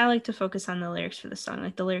I like to focus on the lyrics for the song.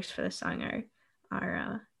 Like the lyrics for the song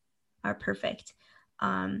are perfect.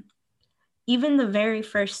 Um, Even the very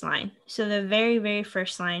first line. So the very very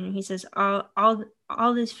first line, he says,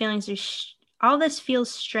 all these feelings are all this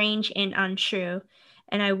feels strange and untrue,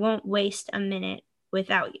 and I won't waste a minute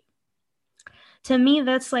without you. To me,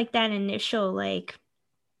 that's like that initial like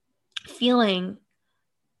feeling,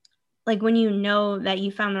 like when you know that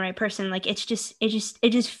you found the right person. Like it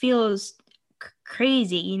just feels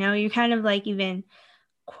crazy. You're kind of like even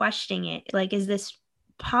questioning it. Like, is this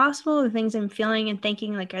possible, the things I'm feeling and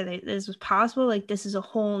thinking, like, this is possible, like this is a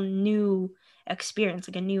whole new experience,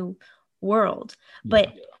 like a new world. Yeah.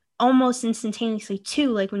 But almost instantaneously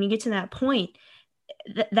too, like when you get to that point,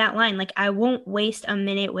 that line, like, I won't waste a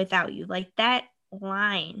minute without you, like that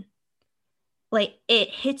line, like it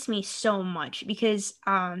hits me so much because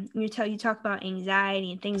you talk about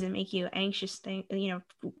anxiety and things that make you anxious, thing,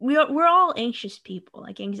 we're all anxious people.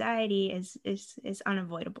 Like anxiety is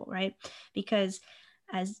unavoidable, right? Because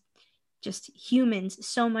as just humans,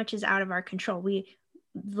 so much is out of our control.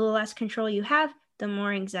 The less control you have, the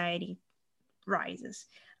more anxiety rises.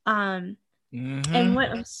 And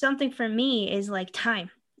what something for me is like time.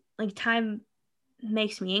 Like time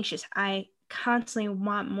makes me anxious. I constantly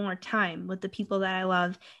want more time with the people that I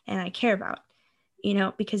love and I care about,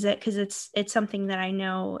 because it's something that I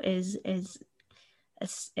know is it's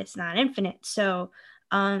not infinite. So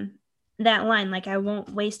that line, like, I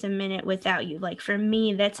won't waste a minute without you, like for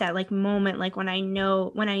me, that's that like moment, like when I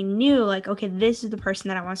knew, like, okay, this is the person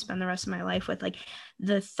that I want to spend the rest of my life with. Like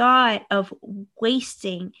the thought of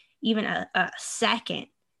wasting even a second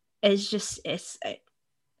is just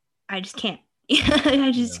I just can't.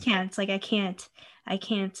 I just can't. It's like I can't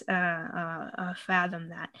fathom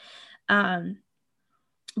that.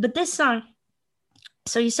 But this song,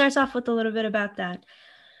 so he starts off with a little bit about that,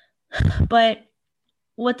 but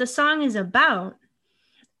what the song is about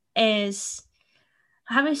is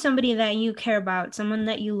having somebody that you care about, someone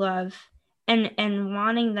that you love, and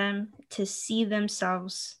wanting them to see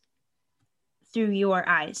themselves through your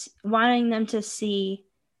eyes, wanting them to see,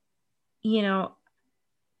 you know,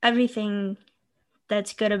 everything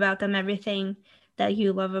that's good about them, everything that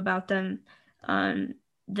you love about them,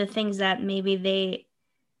 the things that maybe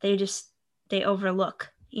they just they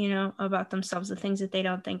overlook, about themselves, the things that they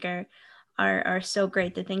don't think are so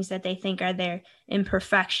great, the things that they think are their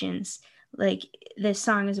imperfections. Like this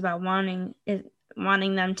song is about wanting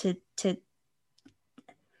them to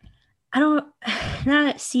I don't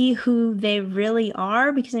not see who they really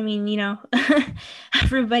are, because I mean,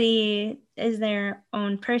 everybody is their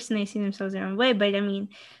own person. They see themselves their own way. But I mean,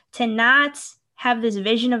 to not have this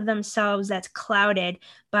vision of themselves that's clouded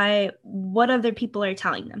by what other people are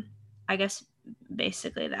telling them. I guess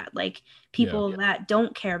basically that, like, people that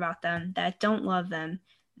don't care about them, that don't love them,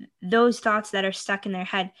 those thoughts that are stuck in their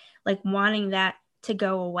head, like wanting that to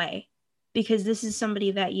go away, because this is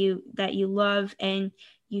somebody that you love, and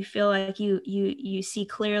you feel like you see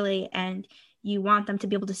clearly, and you want them to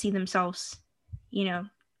be able to see themselves,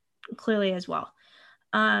 clearly as well.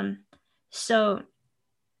 So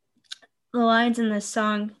the lines in this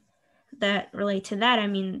song that relate to that, I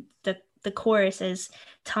mean, the chorus is,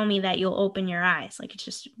 tell me that you'll open your eyes. Like, it's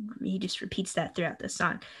just, he just repeats that throughout the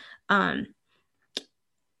song. And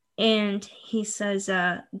he says,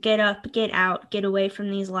 get up, get out, get away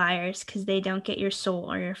from these liars, because they don't get your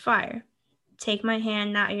soul or your fire. Take my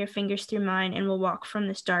hand, not your fingers through mine, and we'll walk from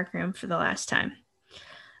this dark room for the last time.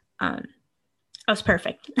 That was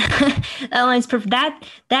perfect. That line's perfect.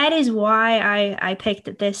 That is why I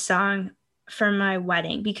picked this song for my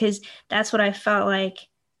wedding, because that's what I felt like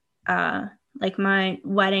my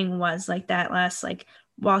wedding was, like that last, like,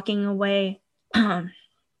 walking away,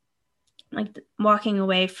 like walking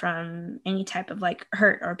away from any type of like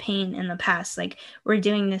hurt or pain in the past. Like, we're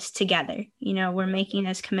doing this together, we're making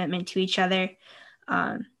this commitment to each other.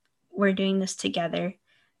 We're doing this together.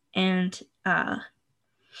 And that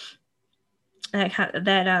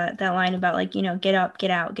line about, like, get up,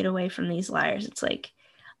 get out, get away from these liars. It's like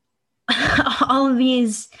all of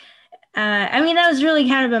these. I mean, that was really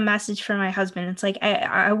kind of a message for my husband. It's like,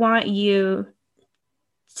 I want you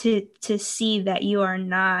to see that you are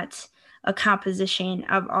not a composition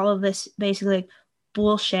of all of this basically like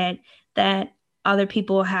bullshit that other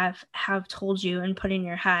people have told you and put in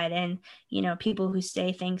your head. And people who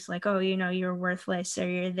say things like, oh, you're worthless, or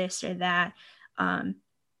you're this or that.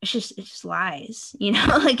 It's just lies.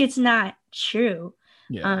 Like, it's not true.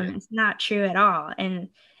 It's not true at all. And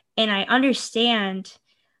I understand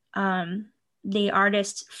the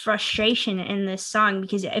artist's frustration in this song,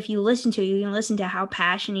 because if you listen to it, you can listen to how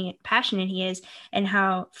passionate he is and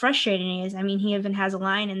how frustrated he is. I mean, he even has a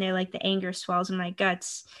line in there, like, the anger swells in my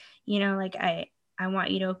guts, like, I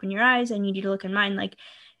want you to open your eyes, I need you to look in mine, like,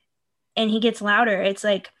 and he gets louder. It's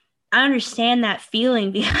like, I understand that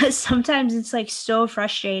feeling, because sometimes it's like so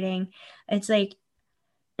frustrating. It's like,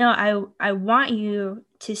 no, I want you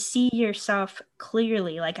to see yourself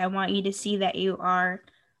clearly. Like, I want you to see that you are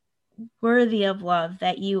worthy of love,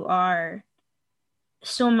 that you are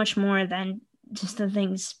so much more than just the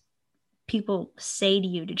things people say to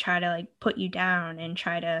you to try to, like, put you down and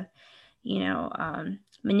try to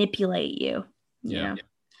manipulate you.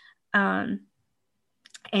 Um,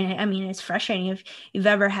 and I mean, it's frustrating if you've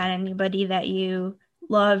ever had anybody that you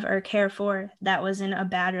love or care for that was in a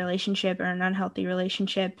bad relationship or an unhealthy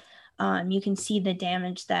relationship. You can see the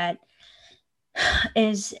damage that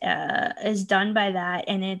is done by that,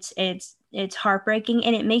 and it's heartbreaking,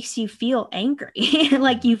 and it makes you feel angry.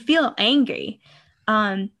 Like you feel angry,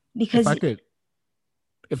 If because I could,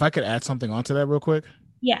 if I could add something onto that real quick,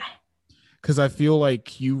 yeah, because I feel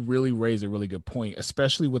like you really raised a really good point,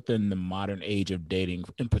 especially within the modern age of dating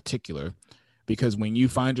in particular. Because when you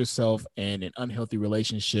find yourself in an unhealthy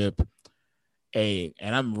relationship, and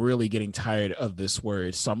I'm really getting tired of this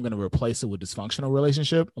word, so I'm going to replace it with dysfunctional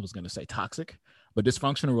relationship. I was going to say toxic, but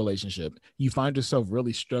dysfunctional relationship. You find yourself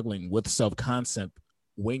really struggling with self concept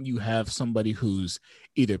when you have somebody who's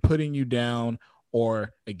either putting you down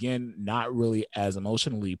or, again, not really as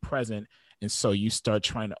emotionally present. And so you start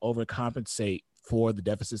trying to overcompensate for the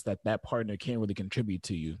deficits that that partner can't really contribute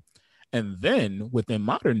to you. And then within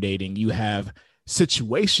modern dating, you have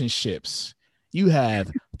situationships, you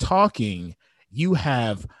have talking, you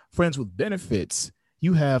have friends with benefits,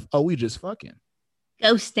 you have, oh, we just fucking.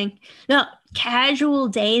 ghosting. No, casual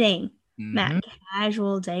dating, Matt. Mm-hmm.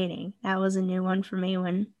 Casual dating. That was a new one for me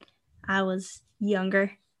when I was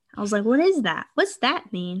younger. I was like, what is that? What's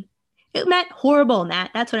that mean? It meant horrible,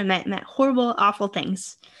 Matt. That's what it meant. It meant horrible, awful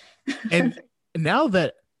things. And now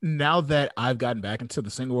that I've gotten back into the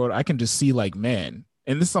single world, I can just see like, man,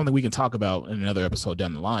 and this is something we can talk about in another episode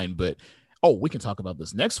down the line, but oh, we can talk about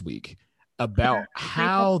this next week about Great.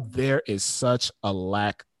 how there is such a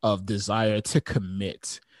lack of desire to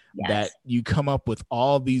commit that Yes. you come up with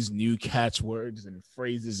all these new catchwords and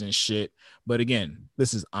phrases and shit. But again,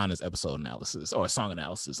 this is honest episode analysis or song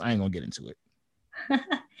analysis. I ain't gonna get into it.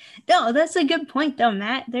 No, that's a good point though,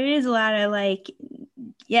 Matt. There is a lot of like,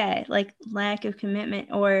 yeah, like lack of commitment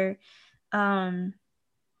or um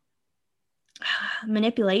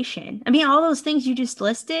manipulation. I mean, all those things you just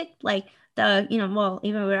listed, like well,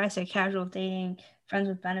 even when I say casual dating, friends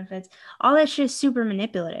with benefits, all that's just super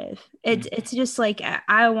manipulative. It's just like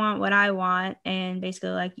I want what I want, and basically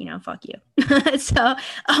like fuck you. So,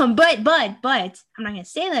 but I'm not gonna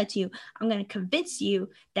say that to you. I'm gonna convince you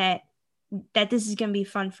that this is gonna be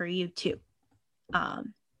fun for you too.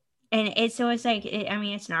 Um, and it's like I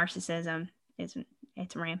mean, it's narcissism.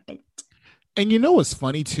 It's rampant. And you know what's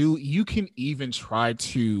funny too? You can even try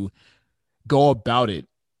to go about it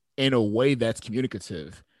in a way that's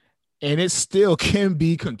communicative. And it still can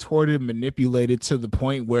be contorted, manipulated to the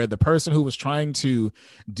point where the person who was trying to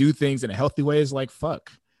do things in a healthy way is like,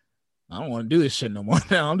 fuck, I don't want to do this shit no more.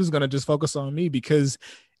 Now I'm just going to just focus on me because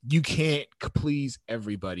you can't please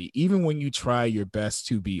everybody. Even when you try your best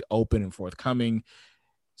to be open and forthcoming,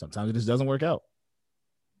 sometimes it just doesn't work out.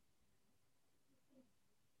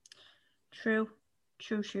 True,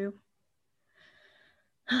 true.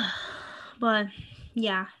 But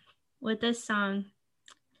yeah, with this song,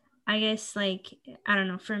 I guess like I don't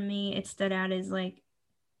know, for me it stood out as like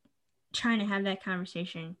trying to have that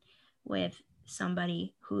conversation with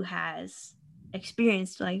somebody who has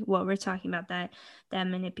experienced like what we're talking about, that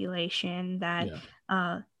manipulation, that Yeah.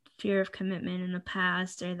 uh fear of commitment in the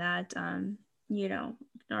past, or that you know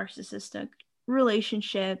narcissistic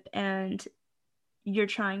relationship, and you're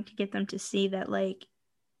trying to get them to see that like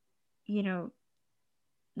you know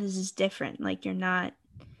this is different, like you're not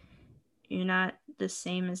the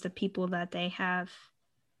same as the people that they have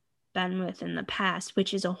been with in the past,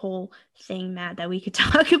 which is a whole thing, Matt, that we could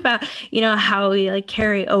talk about, how we like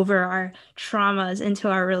carry over our traumas into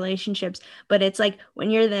our relationships. But it's like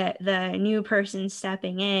when you're the new person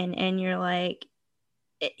stepping in, and you're like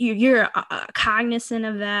you're cognizant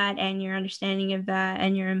of that, and you're understanding of that,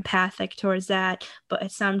 and you're empathic towards that,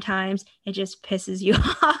 but sometimes it just pisses you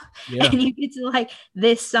off, Yeah. and you get to like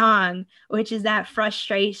this song, which is that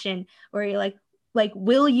frustration where you're like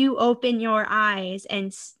will you open your eyes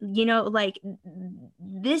and like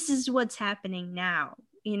this is what's happening now,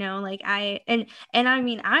 like and I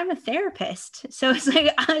mean I'm a therapist, so it's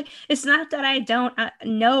like it's not that I don't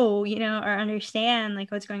know, or understand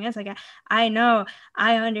like what's going on. It's like I know,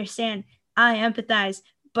 I understand, I empathize,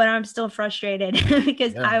 but I'm still frustrated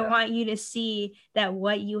because Yeah. I want you to see that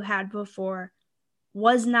what you had before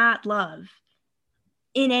was not love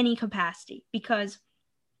in any capacity, because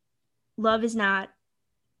love is not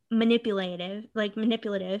manipulative.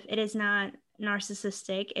 It is not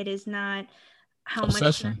narcissistic. It is not how much can I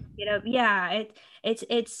Obsession. get up. Yeah,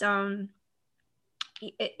 it's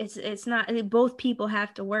not. Both people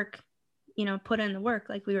have to work, put in the work,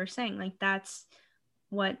 like we were saying. Like that's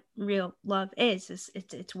what real love is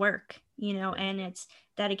it's work, and it's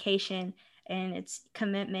dedication, and it's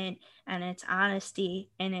commitment and it's honesty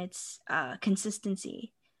and it's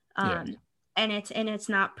consistency. Yeah. And it's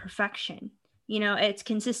not perfection. It's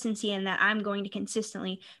consistency in that I'm going to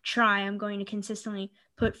consistently try. I'm going to consistently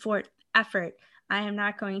put forth effort. I am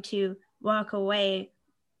not going to walk away,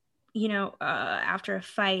 after a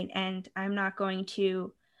fight, and I'm not going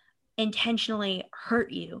to intentionally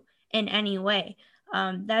hurt you in any way.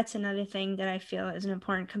 That's another thing that I feel is an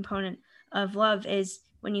important component of love is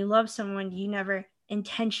when you love someone, you never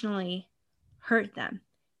intentionally hurt them.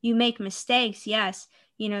 You make mistakes, yes,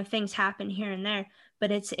 things happen here and there,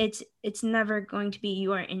 but it's never going to be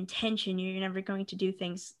your intention. You're never going to do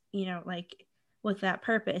things, like with that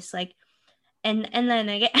purpose. Like, and then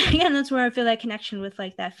again, that's where I feel that connection with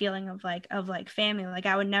like that feeling of like family. Like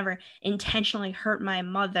I would never intentionally hurt my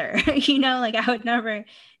mother, like I would never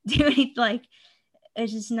do anything. Like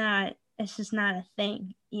it's just not a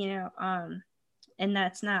thing, and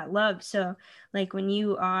that's not love. So like when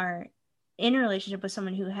you are in a relationship with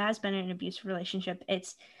someone who has been in an abusive relationship,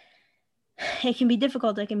 it can be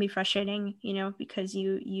difficult. It can be frustrating, because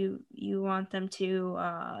you want them to,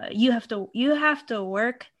 you have to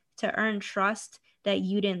work to earn trust that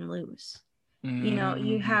you didn't lose.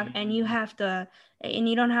 You have to, and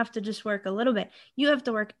you don't have to just work a little bit. You have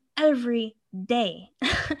to work every day,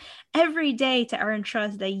 every day to earn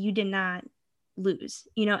trust that you did not lose,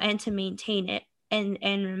 and to maintain it. And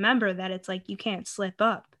remember that it's like, you can't slip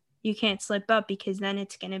up. You can't slip up, because then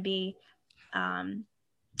it's going to be,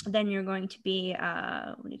 then you're going to be,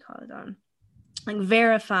 what do you call it? Like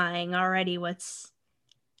verifying already what's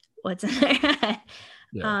in there.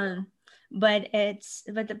 Yeah. But that's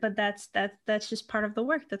just part of the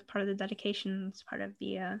work. That's part of the dedication. It's part of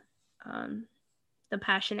the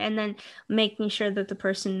passion, and then making sure that the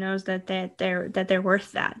person knows that they're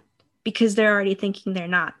worth that, because they're already thinking they're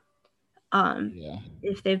not.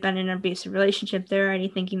 If they've been in an abusive relationship, they're already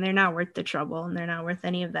thinking they're not worth the trouble and they're not worth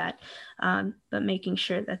any of that. But making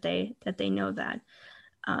sure that they know that.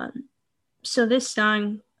 So this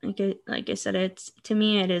song, like I said, to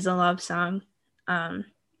me, it is a love song. And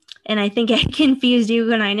I think it confused you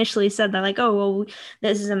when I initially said that, like, oh, well,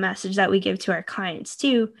 this is a message that we give to our clients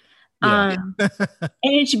too. Yeah. But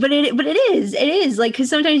it is like, because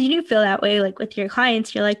sometimes you do feel that way, like with your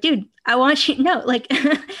clients, you're like, dude, I want you to know, like,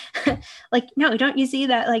 like, no, don't you see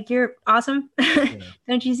that, like, you're awesome? Yeah.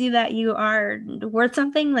 Don't you see that you are worth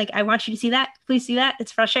something? Like, I want you to see that. Please see that.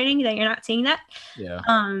 It's frustrating that you're not seeing that. Yeah.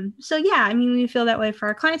 So yeah, I mean, we feel that way for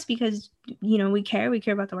our clients because, we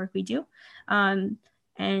care about the work we do.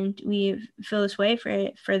 And we feel this way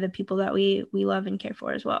for the people that we love and care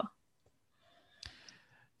for as well.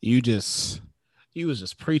 You was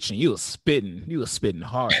just preaching. You was spitting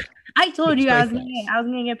hard. I told you I was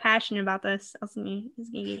gonna get passionate about this. I was gonna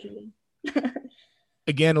get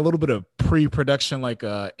Again, a little bit of pre-production, like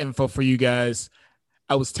info for you guys.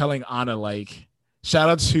 I was telling Anna, like, shout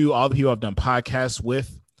out to all the people I've done podcasts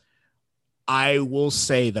with. I will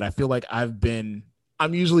say that I feel like I'm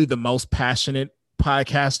usually the most passionate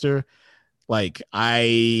podcaster. Like,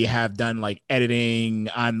 I have done like editing.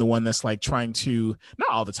 I'm the one that's like trying to, not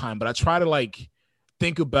all the time, but I try to like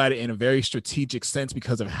think about it in a very strategic sense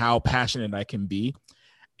because of how passionate I can be.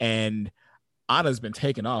 And Anna's been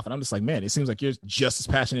taken off, and I'm just like, man, it seems like you're just as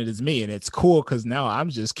passionate as me. And it's cool because now I'm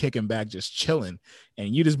just kicking back, just chilling.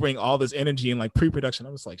 And you just bring all this energy and like pre-production.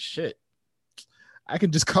 I'm just like, shit, I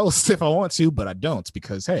can just coast if I want to, but I don't,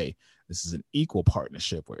 because, hey, this is an equal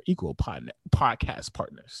partnership. We're equal podcast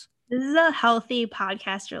partners. This is a healthy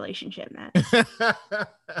podcast relationship, Matt.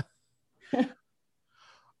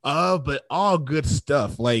 But all good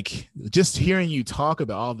stuff. Like, just hearing you talk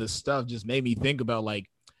about all this stuff just made me think about like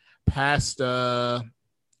past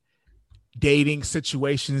dating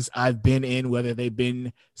situations I've been in, whether they've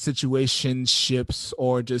been situationships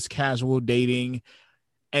or just casual dating,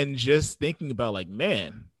 and just thinking about like,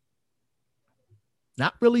 man,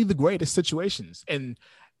 not really the greatest situations. And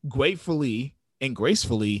gratefully and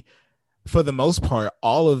gracefully, for the most part,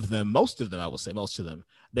 most of them,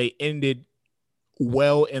 they ended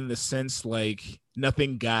well, in the sense like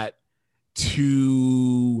nothing got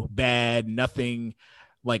too bad, nothing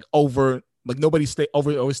like over, like nobody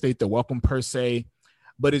overstayed the welcome per se.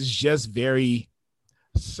 But it's just very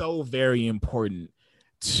important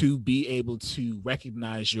to be able to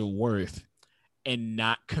recognize your worth and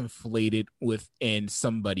not conflate it within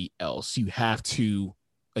somebody else. You have to,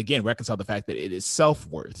 again, reconcile the fact that it is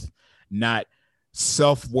self-worth, not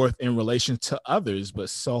self-worth in relation to others, but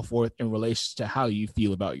self-worth in relation to how you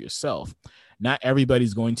feel about yourself. Not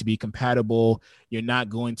everybody's going to be compatible. You're not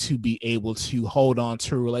going to be able to hold on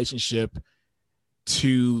to a relationship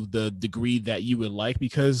to the degree that you would like,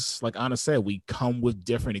 because like Anna said, we come with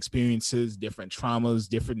different experiences, different traumas,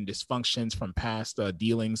 different dysfunctions from past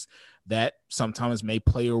dealings that sometimes may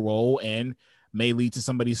play a role and may lead to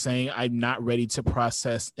somebody saying, I'm not ready to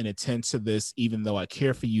process and attend to this, even though I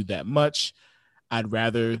care for you that much. I'd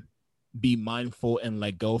rather be mindful and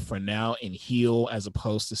let go for now and heal, as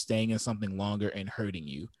opposed to staying in something longer and hurting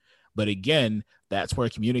you. But again, that's where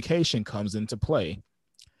communication comes into play.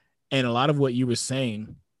 And a lot of what you were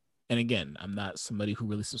saying, and again, I'm not somebody who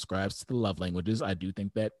really subscribes to the love languages. I do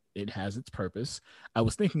think that it has its purpose. I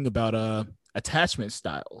was thinking about attachment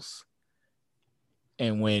styles.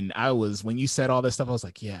 And when you said all this stuff, I was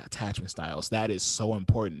like, yeah, attachment styles. That is so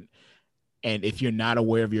important. And if you're not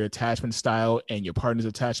aware of your attachment style and your partner's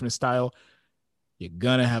attachment style, you're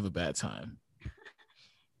gonna have a bad time.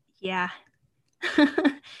 Yeah.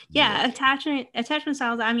 Yeah, attachment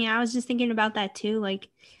styles. I mean, I was just thinking about that too, like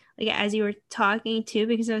as you were talking too,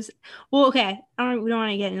 because I was, well, okay, we don't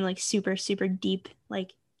want to get in like super deep,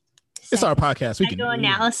 like it's our podcast. We can do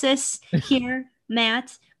analysis here,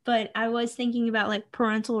 Matt. But I was thinking about like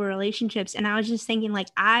parental relationships, and I was just thinking like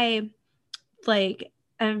I'm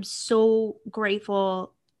so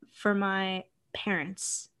grateful for my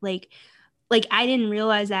parents. Like I didn't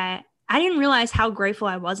realize how grateful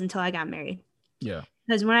I was until I got married. Yeah.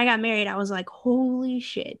 Because when I got married, I was like, holy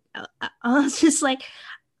shit. I was just like,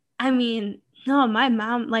 I mean, no, my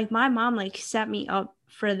mom set me up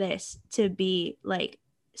for this to be like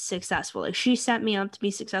successful. Like she set me up to be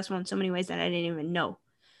successful in so many ways that I didn't even know.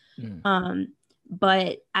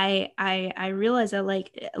 But I realized that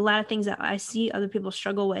like a lot of things that I see other people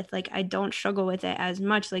struggle with, like I don't struggle with it as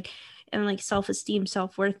much, like, and like self-esteem,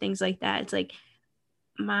 self-worth, things like that. It's like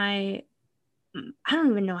I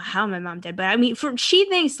don't even know how my mom did, but I mean, she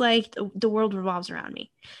thinks like the world revolves around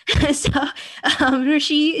me. So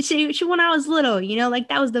she when I was little, like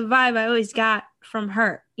that was the vibe I always got from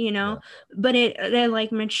her, Yeah. But it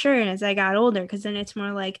like matured as I got older, because then it's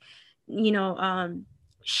more like,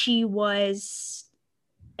 she was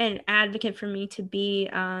an advocate for me to be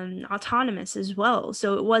autonomous as well.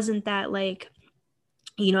 So it wasn't that like,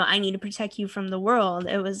 I need to protect you from the world.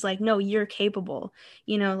 It was like, no, you're capable,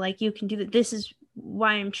 like you can do that. This is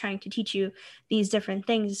why I'm trying to teach you these different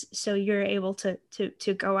things, so you're able to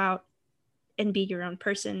go out and be your own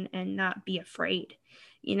person and not be afraid,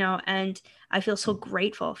 and I feel so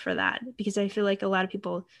grateful for that, because I feel like a lot of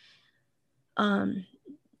people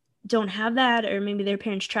don't have that, or maybe their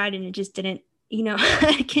parents tried and it just didn't,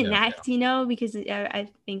 connect, because I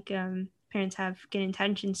think parents have good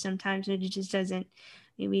intentions sometimes, and it just doesn't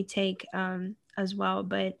maybe take as well.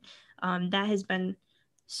 But that has been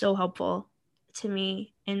so helpful to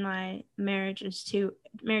me in my marriage too,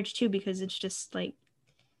 because it's just like,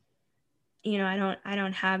 I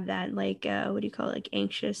don't have that like what do you call it, like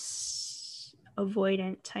anxious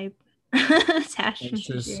avoidant type attachment.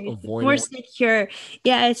 More secure.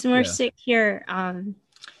 Yeah, it's more secure.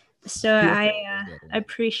 So I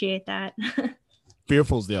appreciate that.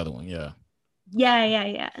 Fearful's the other one. Yeah.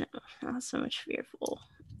 Yeah. Not so much fearful.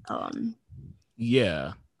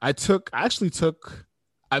 Yeah, I've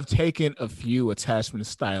taken a few attachment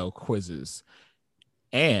style quizzes,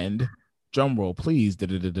 and drum roll please,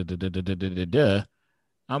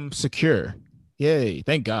 I'm secure. Yay,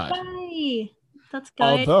 thank God. Yay. That's good.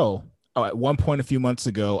 Although at one point a few months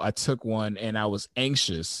ago, I took one and I was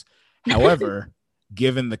anxious. However,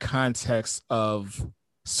 given the context of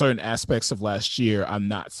certain aspects of last year, I'm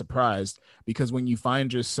not surprised, because when you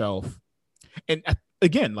find yourself, and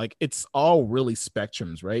again, like it's all really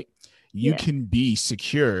spectrums, right? You can be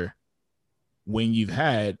secure when you've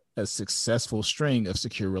had a successful string of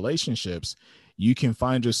secure relationships. You can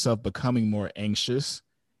find yourself becoming more anxious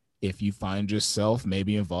if you find yourself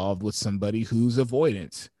maybe involved with somebody who's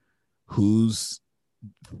avoidant, who's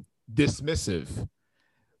dismissive,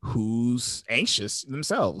 who's anxious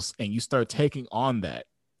themselves, and you start taking on that.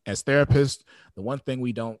 As therapists, the one thing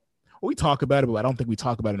we talk about it, but I don't think we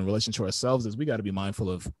talk about it in relation to ourselves, is we got to be mindful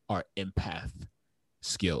of our empath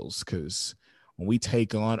skills, because when we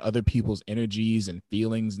take on other people's energies and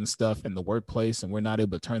feelings and stuff in the workplace and we're not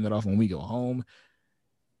able to turn that off when we go home,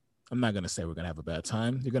 I'm not going to say we're going to have a bad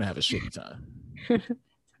time. You're going to have a shitty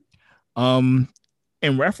time.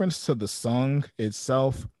 In reference to the song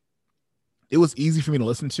itself, it was easy for me to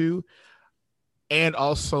listen to, and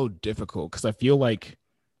also difficult, because I feel like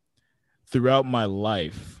throughout my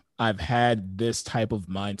life, I've had this type of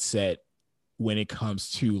mindset when it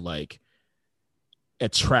comes to like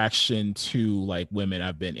attraction to like women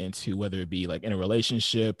I've been into, whether it be like in a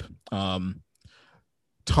relationship,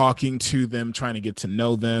 talking to them, trying to get to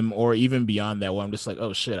know them, or even beyond that, where I'm just like,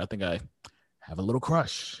 oh shit, I think I have a little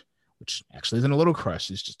crush, which actually isn't a little crush,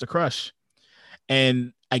 it's just a crush.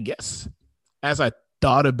 And I guess as I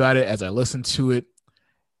thought about it, as I listened to it,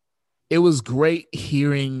 it was great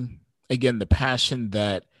hearing again the passion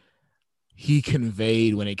that he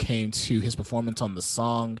conveyed when it came to his performance on the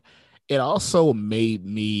song. It also made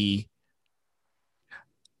me,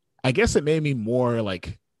 I guess it made me more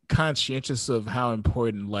like conscientious of how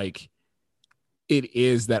important like it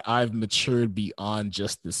is that I've matured beyond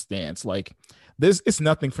just the stance. Like this, it's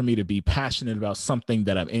nothing for me to be passionate about something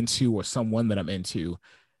that I'm into or someone that I'm into.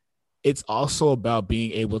 It's also about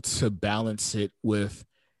being able to balance it with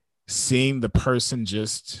seeing the person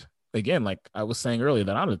just again, like I was saying earlier,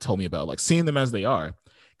 that Anna told me about, like seeing them as they are.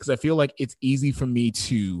 Because I feel like it's easy for me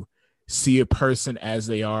to see a person as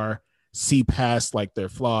they are, see past like their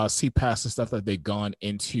flaws, see past the stuff that they've gone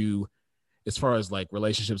into as far as like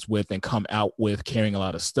relationships with and come out with carrying a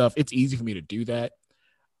lot of stuff. It's easy for me to do that.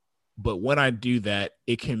 But when I do that,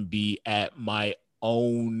 it can be at my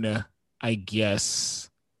own, I guess,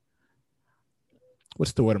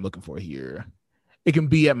 what's the word I'm looking for here? It can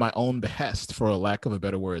be at my own behest, for a lack of a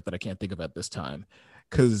better word that I can't think of at this time.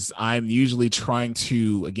 Because I'm usually trying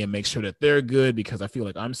to, again, make sure that they're good because I feel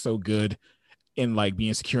like I'm so good in like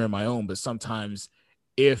being secure in my own. But sometimes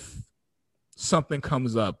if something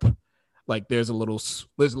comes up, like there's a little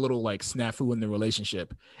like snafu in the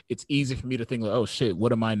relationship, it's easy for me to think like, oh shit,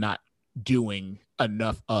 what am I not doing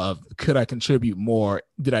enough of? Could I contribute more?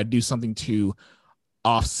 Did I do something to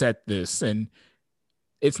offset this? And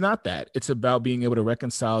it's not that. It's about being able to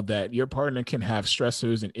reconcile that your partner can have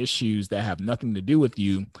stressors and issues that have nothing to do with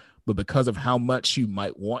you, but because of how much you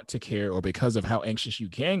might want to care or because of how anxious you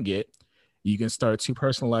can get, you can start to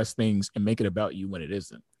personalize things and make it about you when it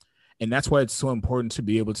isn't. And that's why it's so important to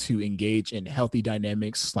be able to engage in healthy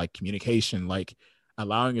dynamics like communication, like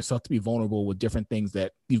allowing yourself to be vulnerable with different things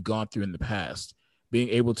that you've gone through in the past, being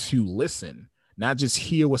able to listen, not just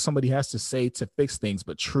hear what somebody has to say to fix things,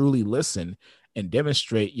 but truly listen and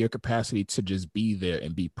demonstrate your capacity to just be there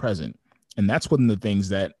and be present. And that's one of the things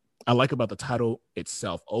that I like about the title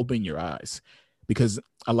itself, Open Your Eyes, because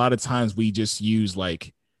a lot of times we just use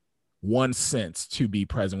like one sense to be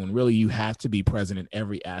present when really you have to be present in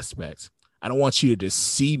every aspect. I don't want you to just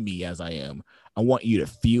see me as I am. I want you to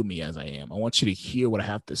feel me as I am. I want you to hear what I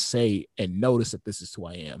have to say and notice that this is who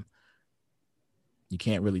I am. You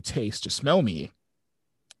can't really taste or smell me,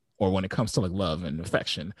 or when it comes to like love and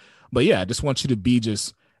affection. But yeah, I just want you to be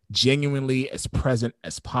just genuinely as present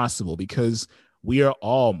as possible, because we are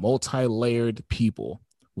all multi-layered people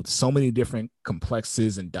with so many different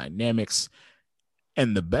complexes and dynamics.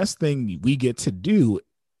 And the best thing we get to do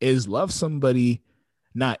is love somebody,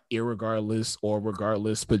 not irregardless or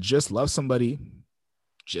regardless, but just love somebody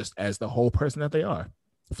just as the whole person that they are,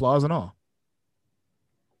 flaws and all.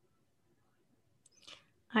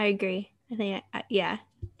 I agree. I think, yeah,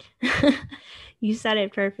 you said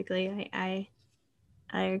it perfectly. I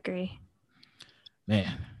agree. Man,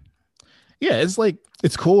 yeah, it's like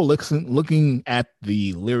it's cool looking at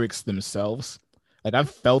the lyrics themselves. Like I've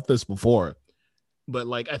felt this before, but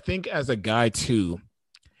like I think as a guy too,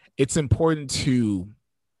 it's important to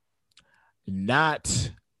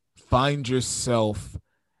not find yourself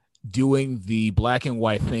doing the black and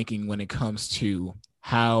white thinking when it comes to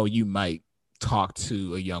how you might talk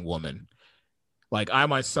to a young woman. Like I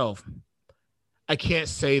myself, I can't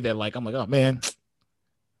say that like I'm like, oh man,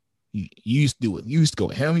 you used to do it. You used to go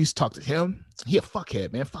with him. You used to talk to him. He a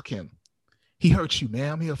fuckhead, man. Fuck him. He hurt you,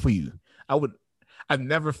 man. I'm here for you. I've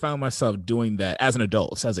never found myself doing that as an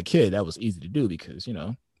adult. So as a kid, that was easy to do because, you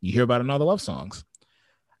know, you hear about it in all the love songs.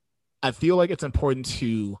 I feel like it's important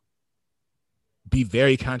to be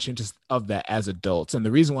very conscientious of that as adults. And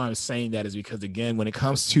the reason why I'm saying that is because, again, when it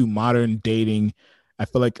comes to modern dating, I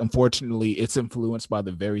feel like, unfortunately, it's influenced by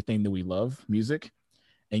the very thing that we love, music.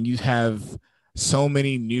 And you have so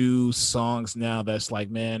many new songs now that's like,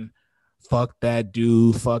 man, fuck that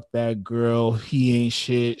dude, fuck that girl, he ain't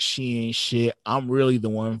shit, she ain't shit, I'm really the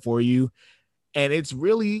one for you. And it's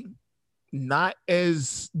really not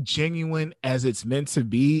as genuine as it's meant to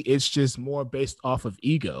be. It's just more based off of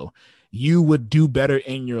ego. You would do better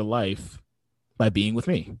in your life by being with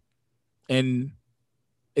me. And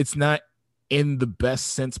it's not in the best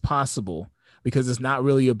sense possible, because it's not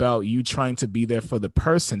really about you trying to be there for the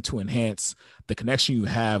person to enhance the connection you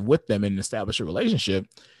have with them and establish a relationship.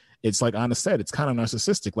 It's like Anna said, it's kind of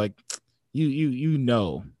narcissistic. Like you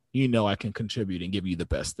know I can contribute and give you the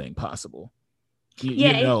best thing possible.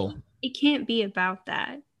 Yeah, you know. it can't be about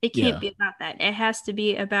that. It can't be about that. It has to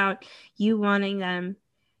be about you wanting them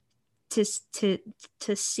to to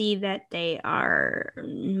to see that they are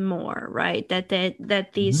more, right? That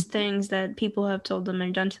these things that people have told them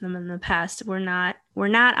and done to them in the past were not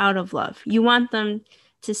out of love. You want them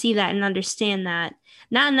to see that and understand that,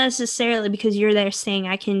 not necessarily because you're there saying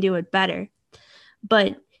I can do it better,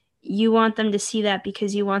 but you want them to see that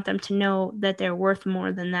because you want them to know that they're worth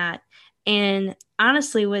more than that. And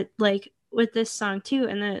honestly, with this song too,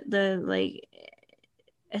 and the like,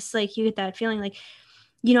 it's like you get that feeling like,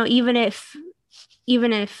 even if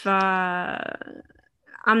I'm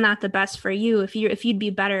not the best for you, if you'd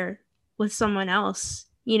be better with someone else,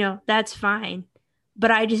 that's fine.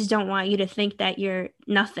 But I just don't want you to think that you're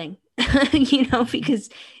nothing, because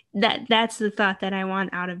that's the thought that I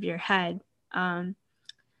want out of your head. And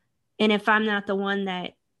if I'm not the one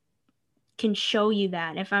that can show you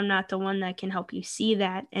that, if I'm not the one that can help you see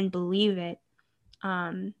that and believe it,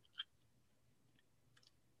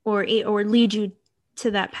 or lead you to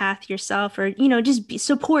that path yourself, or just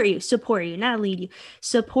support you, not lead you,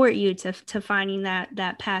 support you to finding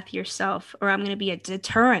that path yourself, or I'm going to be a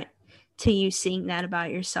deterrent to you seeing that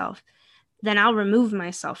about yourself, then I'll remove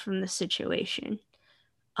myself from the situation.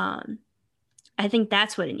 I think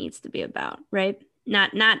that's what it needs to be about, right?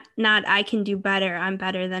 Not I can do better, I'm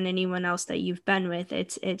better than anyone else that you've been with.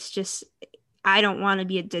 It's just, I don't want to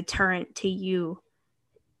be a deterrent to you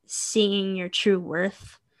seeing your true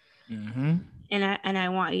worth. Mm-hmm. And I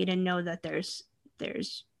want you to know that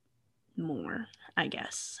there's more, I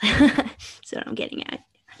guess. That's what I'm getting at.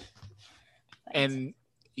 And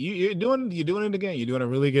you're doing it again. You're doing a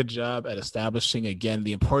really good job at establishing again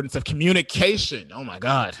the importance of communication. Oh my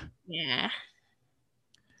God. Yeah.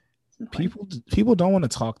 People don't want to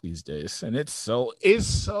talk these days, and it's so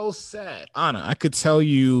sad. Anna, I could tell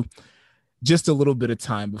you just a little bit of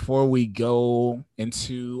time before we go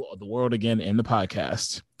into the world again in the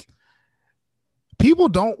podcast. People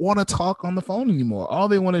don't want to talk on the phone anymore. All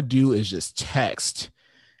they want to do is just text,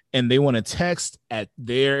 and they want to text at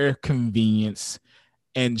their convenience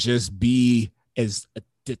and just be as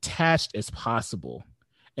detached as possible.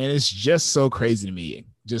 And it's just so crazy to me,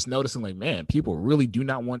 just noticing like, man, people really do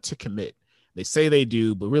not want to commit. They say they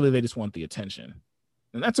do, but really they just want the attention.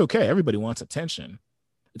 And that's okay. Everybody wants attention.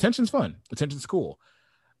 Attention's fun. Attention's cool.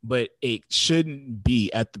 But it shouldn't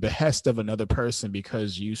be at the behest of another person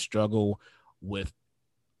because you struggle with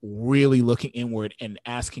really looking inward and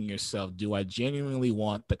asking yourself, do I genuinely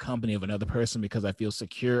want the company of another person because I feel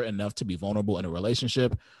secure enough to be vulnerable in a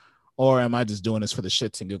relationship? Or am I just doing this for the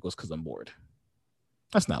shits and giggles because I'm bored?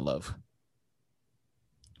 That's not love.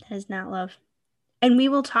 That is not love. And we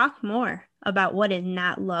will talk more about what is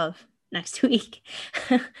not love next week.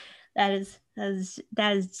 That is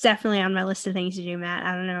definitely on my list of things to do, Matt.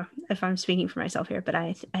 I don't know if I'm speaking for myself here, but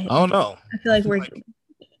I oh no, I feel like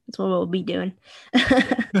that's what we'll be doing.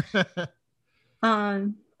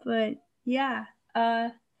 But yeah.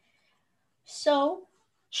 So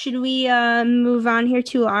should we move on here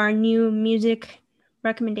to our new music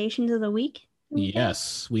recommendations of the week?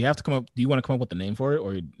 Yes, we have to come up. Do you want to come up with the name for it,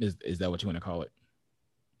 or is that what you want to call it?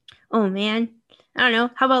 Oh man, I don't know.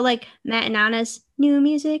 How about like Matt and Anna's New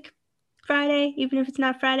Music Friday? Even if it's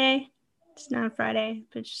not Friday, it's not Friday,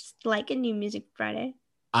 but just like a New Music Friday.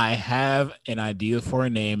 I have an idea for a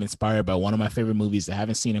name inspired by one of my favorite movies I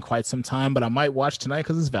haven't seen in quite some time, but I might watch tonight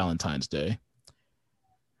because it's Valentine's Day.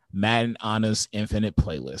 Matt and Anna's Infinite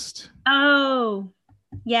Playlist. Oh,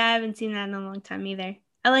 yeah, I haven't seen that in a long time either.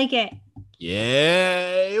 I like it.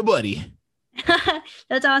 Yeah, buddy.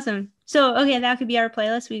 That's awesome. So, okay, that could be our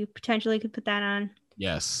playlist. We potentially could put that on.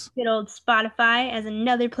 Yes. Good old Spotify as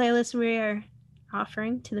another playlist we are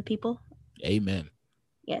offering to the people. Amen.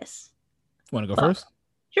 Yes. Want to go first?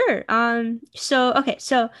 Sure.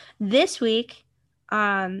 So this week,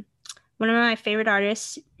 one of my favorite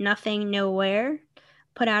artists, Nothing Nowhere,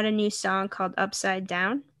 put out a new song called Upside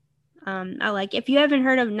Down. I like it. If you haven't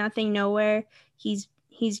heard of Nothing Nowhere, he's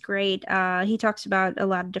great. He talks about a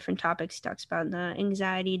lot of different topics. He talks about the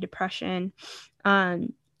anxiety, depression.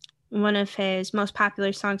 One of his most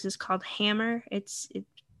popular songs is called Hammer. It's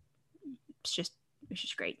just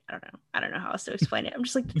great. I don't know how else to explain it. I'm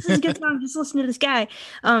just like, this is a good song. Just listen to this guy.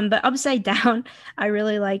 But Upside Down, I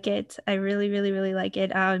really like it. I really, really, really like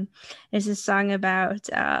it. It's a song about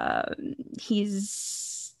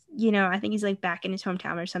he's, I think he's like back in his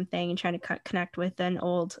hometown or something and trying to connect with an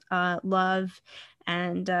old love,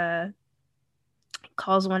 and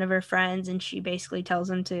calls one of her friends, and she basically tells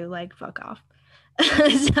him to like fuck off.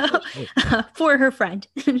 For her friend.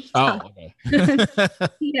 Okay.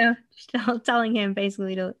 Telling him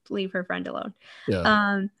basically to leave her friend alone.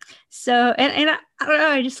 Yeah. So and I don't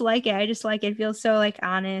know, I just like it. It feels so like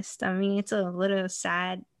honest. I mean, it's a little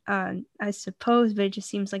sad I suppose, but it just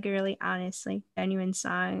seems like a really honest, like genuine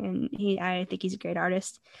song, and I think he's a great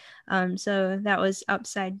artist. So that was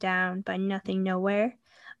Upside Down by Nothing Nowhere.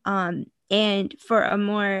 And for a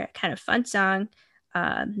more kind of fun song,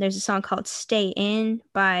 there's a song called Stay In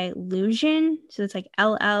by Lusion. So it's like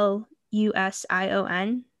Llusion.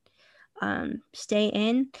 Stay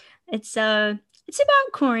In. It's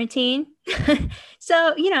about quarantine.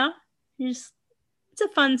 So, just it's a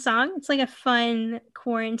fun song. It's like a fun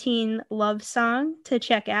quarantine love song to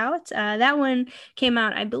check out. That one came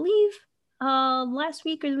out, I believe, last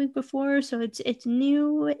week or the week before, so it's Yeah.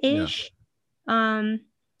 new-ish. Um,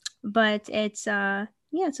 but it's yeah,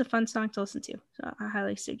 it's a fun song to listen to. So I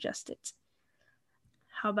highly suggest it.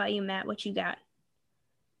 How about you, Matt? What you got?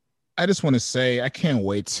 I just want to say I can't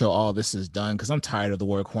wait till all this is done because I'm tired of the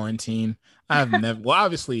word quarantine. I've never, well,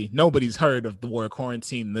 obviously, nobody's heard of the word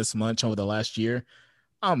quarantine this much over the last year.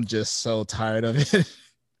 I'm just so tired of it.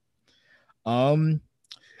 um,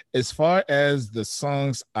 as far as the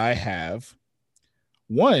songs I have,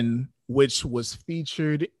 one which was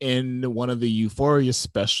featured in one of the Euphoria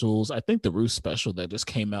specials, I think the Roost special that just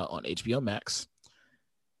came out on HBO Max,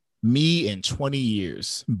 Me in 20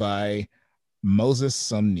 Years by Moses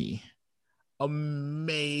Sumney.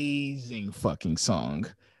 Amazing fucking song.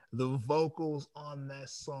 The vocals on that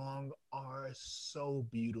song are so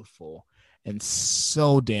beautiful and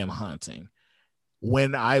so damn haunting.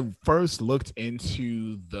 When I first looked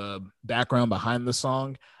into the background behind the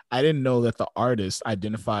song, I didn't know that the artist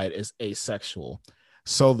identified as asexual.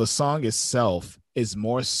 So the song itself is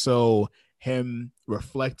more so him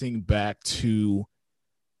reflecting back to,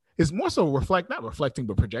 is more so not reflecting,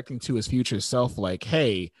 but projecting to his future self, like,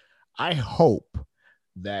 hey, I hope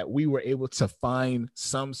that we were able to find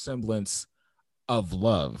some semblance of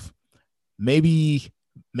love. Maybe,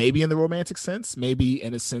 maybe in the romantic sense, maybe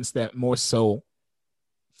in a sense that more so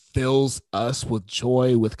fills us with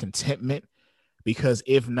joy, with contentment, because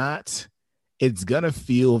if not, it's gonna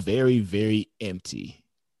feel very, very empty.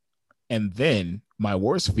 And then my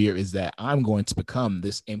worst fear is that I'm going to become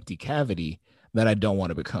this empty cavity that I don't want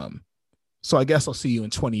to become. So I guess I'll see you in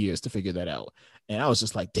 20 years to figure that out. And I was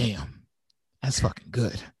just like, damn, that's fucking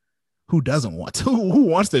good. Who doesn't want to? Who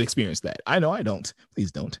wants to experience that? I know I don't.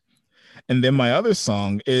 Please don't. And then my other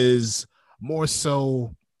song is more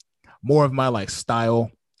so more of my like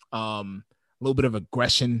style, a little bit of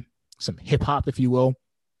aggression, some hip hop, if you will.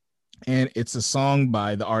 And it's a song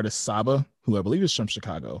by the artist Saba, who I believe is from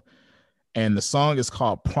Chicago. And the song is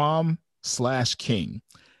called Prom/King.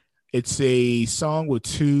 It's a song with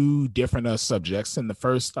two different subjects. In the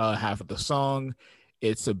first half of the song,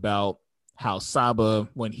 it's about how Saba,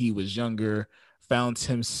 when he was younger, found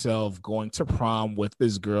himself going to prom with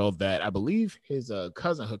this girl that I believe his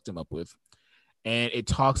cousin hooked him up with. And it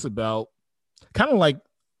talks about kind of like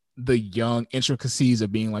the young intricacies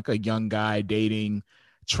of being like a young guy dating,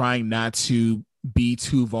 trying not to be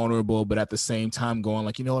too vulnerable, but at the same time going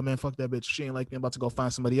like, you know what, man, fuck that bitch. She ain't like me. I'm about to go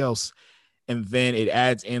find somebody else. And then it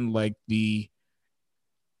adds in like the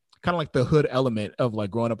kind of like the hood element of like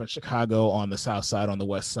growing up in Chicago on the south side, on the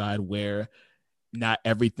west side, where not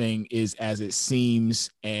everything is as it seems,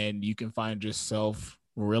 and you can find yourself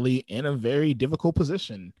really in a very difficult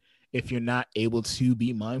position if you're not able to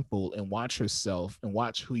be mindful and watch yourself and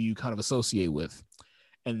watch who you kind of associate with.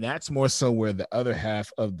 And that's more so where the other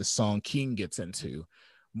half of the song King gets into,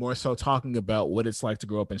 more so talking about what it's like to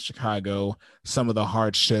grow up in Chicago, some of the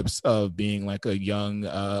hardships of being like a young,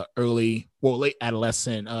 late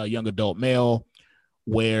adolescent, young adult male,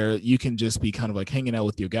 where you can just be kind of like hanging out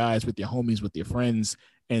with your guys, with your homies, with your friends,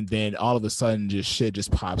 and then all of a sudden just shit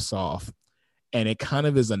just pops off. And it kind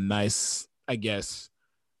of is a nice, I guess,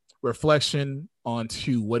 reflection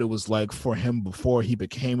onto what it was like for him before he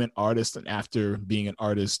became an artist and after being an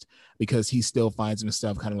artist, because he still finds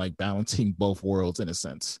himself kind of like balancing both worlds in a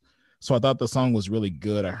sense. So I thought the song was really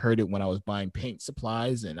good. I heard it when I was buying paint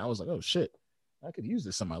supplies and I was like, oh shit, I could use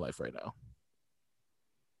this in my life right now.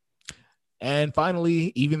 And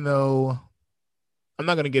finally, even though I'm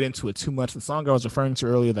not going to get into it too much, the song I was referring to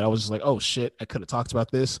earlier that I was just like, oh shit, I could have talked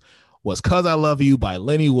about this, was Cause I Love You by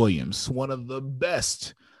Lenny Williams, one of the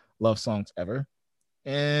best love songs ever.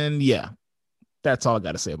 And yeah, that's all I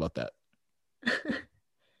got to say about that.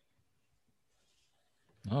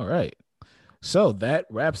 All right. So that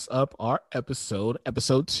wraps up our episode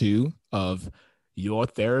 2 of Your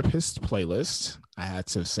Therapist Playlist. I had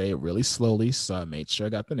to say it really slowly, so I made sure I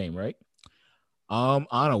got the name right.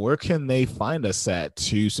 Anna, where can they find us at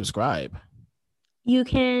to subscribe? You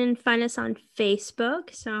can find us on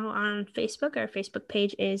Facebook. So on Facebook, our Facebook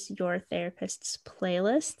page is Your Therapist's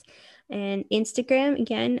Playlist. And Instagram,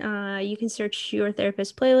 again, you can search Your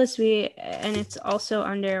Therapist Playlist. And it's also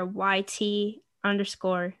under YT_playlist.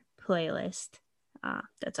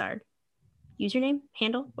 That's our username,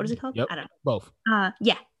 handle. What is it called? Yep, I don't both. know.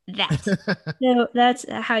 Yeah, that. So that's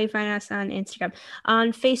how you find us on Instagram.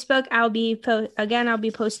 On Facebook, I'll be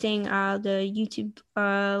posting the YouTube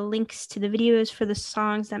links to the videos for the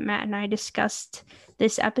songs that Matt and I discussed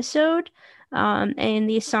this episode. And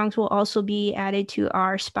these songs will also be added to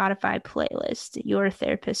our Spotify playlist, Your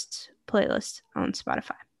Therapist's Playlist on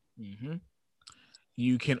Spotify. Mm-hmm.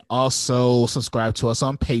 You can also subscribe to us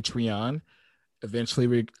on Patreon.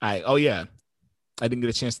 Eventually, I didn't get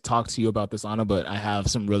a chance to talk to you about this, Anna, but I have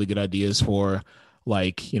some really good ideas for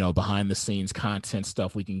behind the scenes content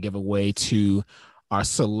stuff we can give away to our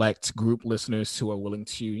select group listeners who are willing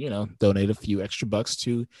to, donate a few extra bucks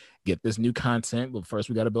to get this new content. But first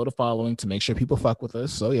we got to build a following to make sure people fuck with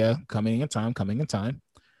us. So yeah, coming in time.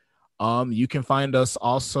 You can find us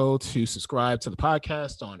also to subscribe to the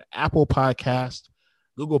podcast on Apple Podcast,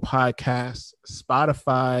 Google Podcasts,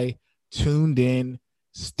 Spotify, Tuned In,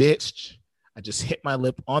 Stitched. I just hit my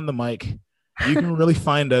lip on the mic. You can really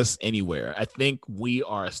find us anywhere. I think we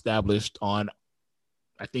are established on,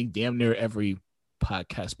 damn near every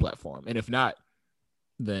podcast platform. And if not,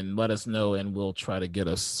 then let us know and we'll try to get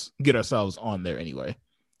ourselves on there anyway.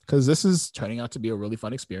 Because this is turning out to be a really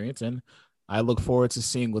fun experience. And I look forward to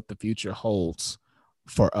seeing what the future holds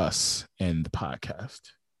for us and the podcast.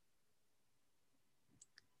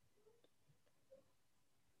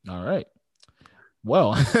 All right.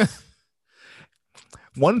 Well,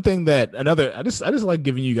 one thing I just like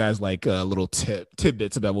giving you guys like little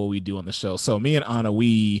tidbits about what we do on the show. So me and Anna,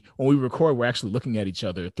 when we record, we're actually looking at each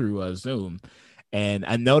other through Zoom. And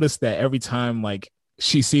I noticed that every time like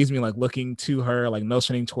she sees me like looking to her, like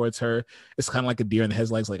motioning towards her, it's kind of like a deer in the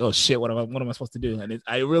headlights, like, oh shit, what am I supposed to do? And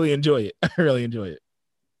I really enjoy it. I really enjoy it.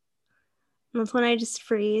 That's when I just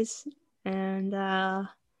freeze and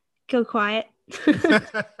go quiet.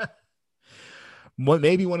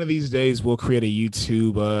 Maybe one of these days we'll create a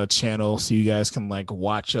YouTube channel so you guys can like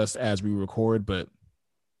watch us as we record. But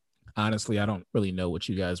honestly, I don't really know what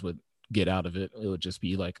you guys would get out of it. It would just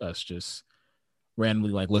be like us just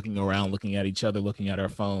randomly like looking around, looking at each other, looking at our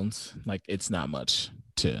phones. Like it's not much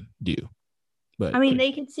to do. But I mean,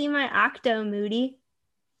 they can see my octo moody,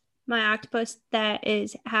 my octopus that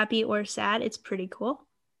is happy or sad. It's pretty cool.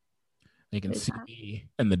 They can see me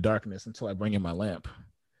in the darkness until I bring in my lamp.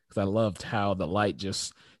 Because I loved how the light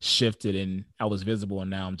just shifted and I was visible, and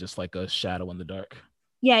now I'm just like a shadow in the dark.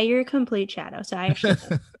 Yeah, you're a complete shadow. So I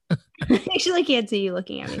actually can't see you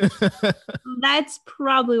looking at me. That's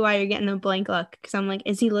probably why you're getting a blank look. Because I'm like,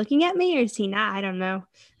 is he looking at me or is he not? I don't know.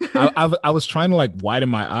 I was trying to like widen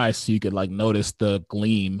my eyes so you could like notice the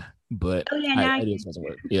gleam, but it just doesn't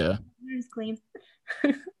work. Yeah. It's gleam.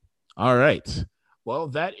 All right. Well,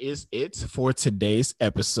 that is it for today's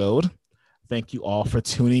episode. Thank you all for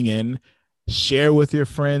tuning in. Share with your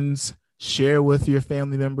friends, share with your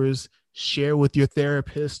family members, share with your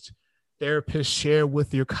therapist, share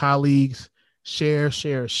with your colleagues, share.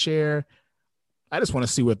 I just want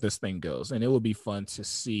to see where this thing goes. And it will be fun to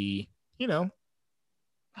see,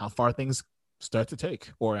 how far things start to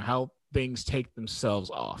take or how things take themselves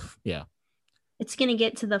off. Yeah. It's going to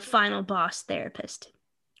get to the final boss therapist.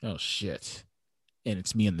 Oh, shit. And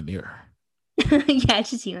it's me in the mirror. Yeah,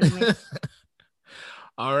 it's just you in the mirror.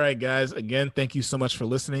 All right, guys. Again, thank you so much for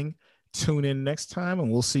listening. Tune in next time,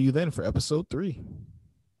 and we'll see you then for episode 3.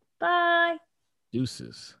 Bye.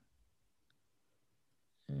 Deuces.